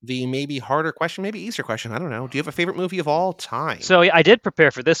the maybe harder question, maybe easier question. I don't know. Do you have a favorite movie of all time? So I did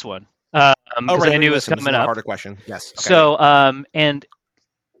prepare for this one because I knew it was coming up. Harder question. Yes. Okay. So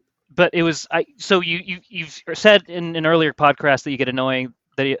but it was So you've said in an earlier podcast that you get annoying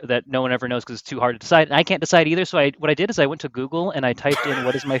that no one ever knows because it's too hard to decide. And I can't decide either. So what I did is I went to Google and I typed in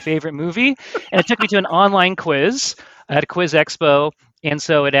what is my favorite movie, and it took me to an online quiz at a Quiz Expo. And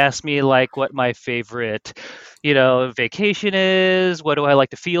so it asked me like what my favorite, vacation is. What do I like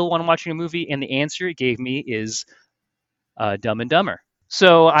to feel when I'm watching a movie? And the answer it gave me is Dumb and Dumber.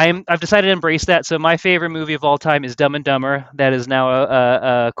 So I've decided to embrace that. So my favorite movie of all time is Dumb and Dumber. That is now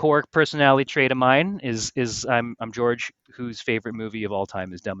a core personality trait of mine. I'm George, whose favorite movie of all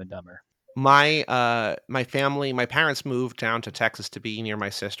time is Dumb and Dumber. My parents moved down to Texas to be near my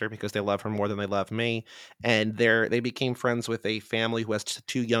sister because they love her more than they love me, and they became friends with a family who has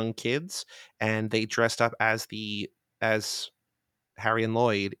two young kids, and they dressed up as Harry and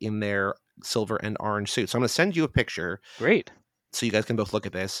Lloyd in their silver and orange suits. So I'm going to send you a picture. Great. So you guys can both look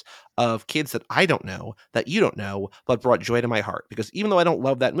at this, of kids that I don't know, that you don't know, but brought joy to my heart. Because even though I don't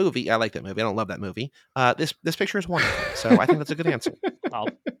love that movie, I like that movie. I don't love that movie. This picture is wonderful. So I think that's a good answer.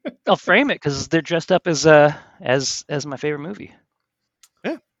 I'll frame it because they're dressed up as my favorite movie.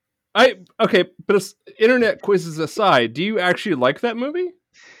 Yeah. Okay, but internet quizzes aside, do you actually like that movie?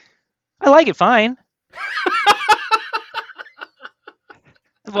 I like it fine.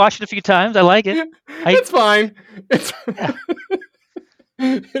 I've watched it a few times. I like it. It's fine. Yeah.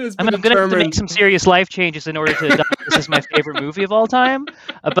 I'm going to have to make some serious life changes in order to adopt this as my favorite movie of all time.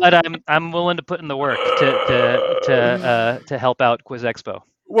 But I'm willing to put in the work to help out Quiz Expo.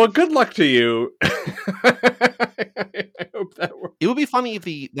 Well, good luck to you. I hope that works. It would be funny if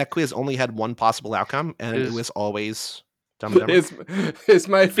that quiz only had one possible outcome, and it was always Dumb and Dumber. Is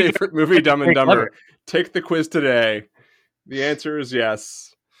my favorite movie Dumb and Dumber? Take the quiz today. The answer is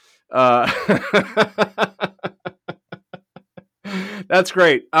yes. That's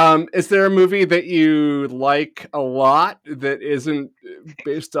great. Is there a movie that you like a lot that isn't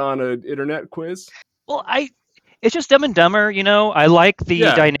based on an internet quiz? Well, it's just Dumb and Dumber, you know. I like the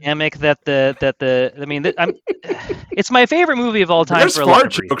dynamic it's my favorite movie of all time. There's for a lot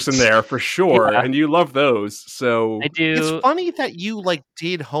of jokes in there for sure, and you love those. So I do. It's funny that you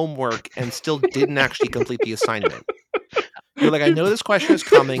did homework and still didn't actually complete the assignment. You're like, I know this question is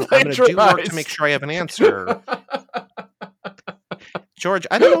coming. I'm going to do work to make sure I have an answer. George,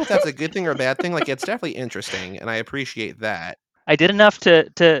 I don't know if that's a good thing or a bad thing. It's definitely interesting, and I appreciate that. I did enough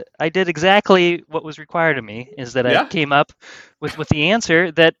I did exactly what was required of me, is that I came up with the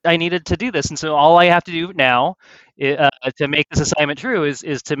answer that I needed to do this. And so all I have to do now to make this assignment true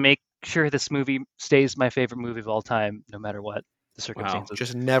is to make sure this movie stays my favorite movie of all time, no matter what the circumstances. Wow.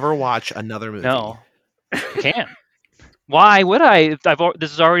 Just never watch another movie. No, you can't. Why would I?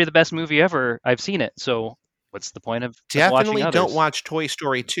 This is already the best movie ever. I've seen it. So what's the point of definitely watching don't watch Toy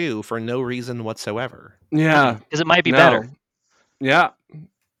Story 2 for no reason whatsoever. Yeah. Because it might be better. Yeah.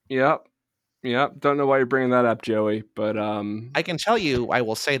 Yep. Don't know why you're bringing that up, Joey, but I can tell you, I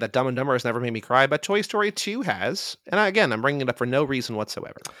will say that Dumb and Dumber has never made me cry, but Toy Story 2 has. And I'm bringing it up for no reason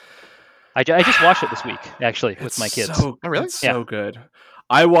whatsoever. I just watched it this week, actually, with my kids. Oh, really? It's so good.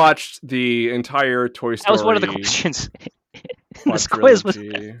 I watched the entire Toy Story. That was one of the questions in this quiz.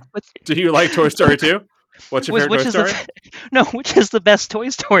 Do you like Toy Story 2? What's your favorite Toy Story? Which is the best Toy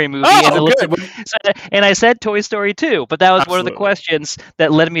Story movie? Oh, good. And I said Toy Story 2, but that was one of the questions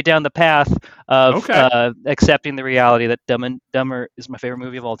that led me down the path of accepting the reality that Dumb and Dumber is my favorite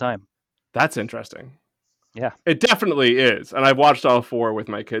movie of all time. That's interesting. Yeah. It definitely is. And I've watched all four with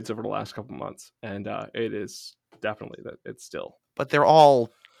my kids over the last couple months, and it is definitely that it's still. But they're all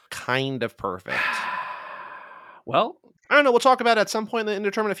kind of perfect. Well, I don't know. We'll talk about it at some point in the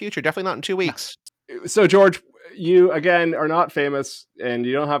indeterminate future. Definitely not in 2 weeks. So, George, you, again, are not famous, and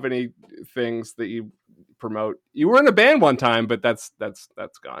you don't have any things that you promote. You were in a band one time, but that's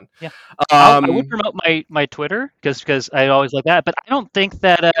gone. Yeah. I would promote my Twitter because I always like that, but I don't think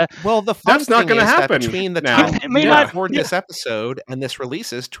that. Well, the fun that's not going to happen between the now. time we record this episode and this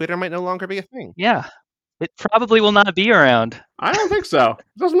releases, Twitter might no longer be a thing. Yeah. It probably will not be around. I don't think so.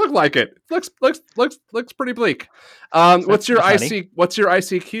 It doesn't look like it. It looks pretty bleak. What's your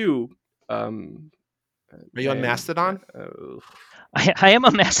ICQ? Are you on Mastodon? I am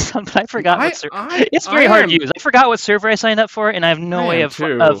on Mastodon, but I forgot what server. It's very hard to use. I forgot what server I signed up for, and I have no way of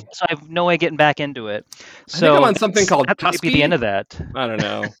so I have no way of getting back into it. So I think I'm on something called Tusky. Be the end of that. I don't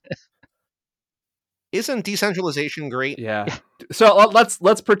know. Isn't decentralization great? Yeah. So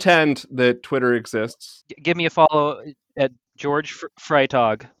let's pretend that Twitter exists. Give me a follow at George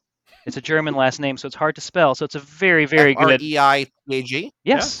Freitag. It's a German last name, so it's hard to spell. So it's a very, very good. Freitag?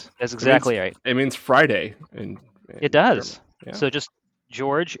 Yes, that's exactly right. It means Friday. It does. Yeah. So just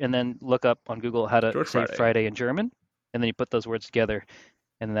George, and then look up on Google how to say Friday in German, and then you put those words together,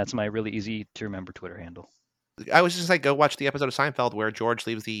 and then that's my really easy to remember Twitter handle. I was just like, go watch the episode of Seinfeld where George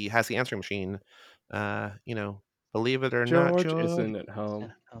has the answering machine. Believe it or not, George isn't at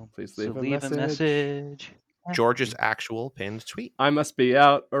home. Please leave a message. George's actual pinned tweet. I must be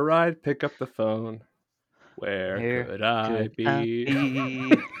out a ride. Pick up the phone. Where could I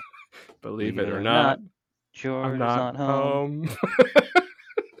be? Believe it or not, George I'm not home.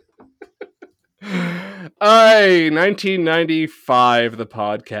 1995, the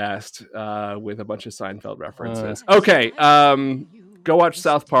podcast with a bunch of Seinfeld references. Okay, go watch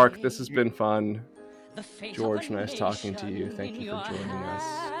South Park. This has been fun. George, nice talking to you. Thank you for joining us.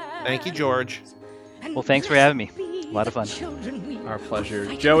 Thank you, George. Well, thanks for having me. A lot of fun. Our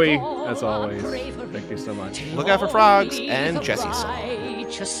pleasure. Joey, as always, thank you so much. Look out for frogs and Jesse's song.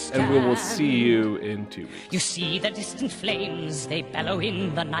 And we will see you in 2 weeks. You see the distant flames, they bellow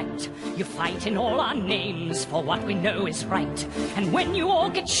in the night. You fight in all our names for what we know is right. And when you all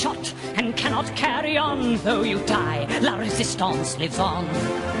get shot and cannot carry on, though you die, La Resistance lives on.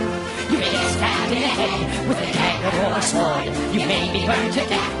 You may get stabbed in the head with a dagger or a sword. You may be burned to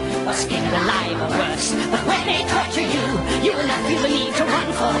death or skinned alive or worse. But when they torture you, you will not feel the need to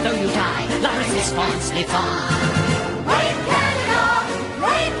run, for though you die, La Resistance lives on.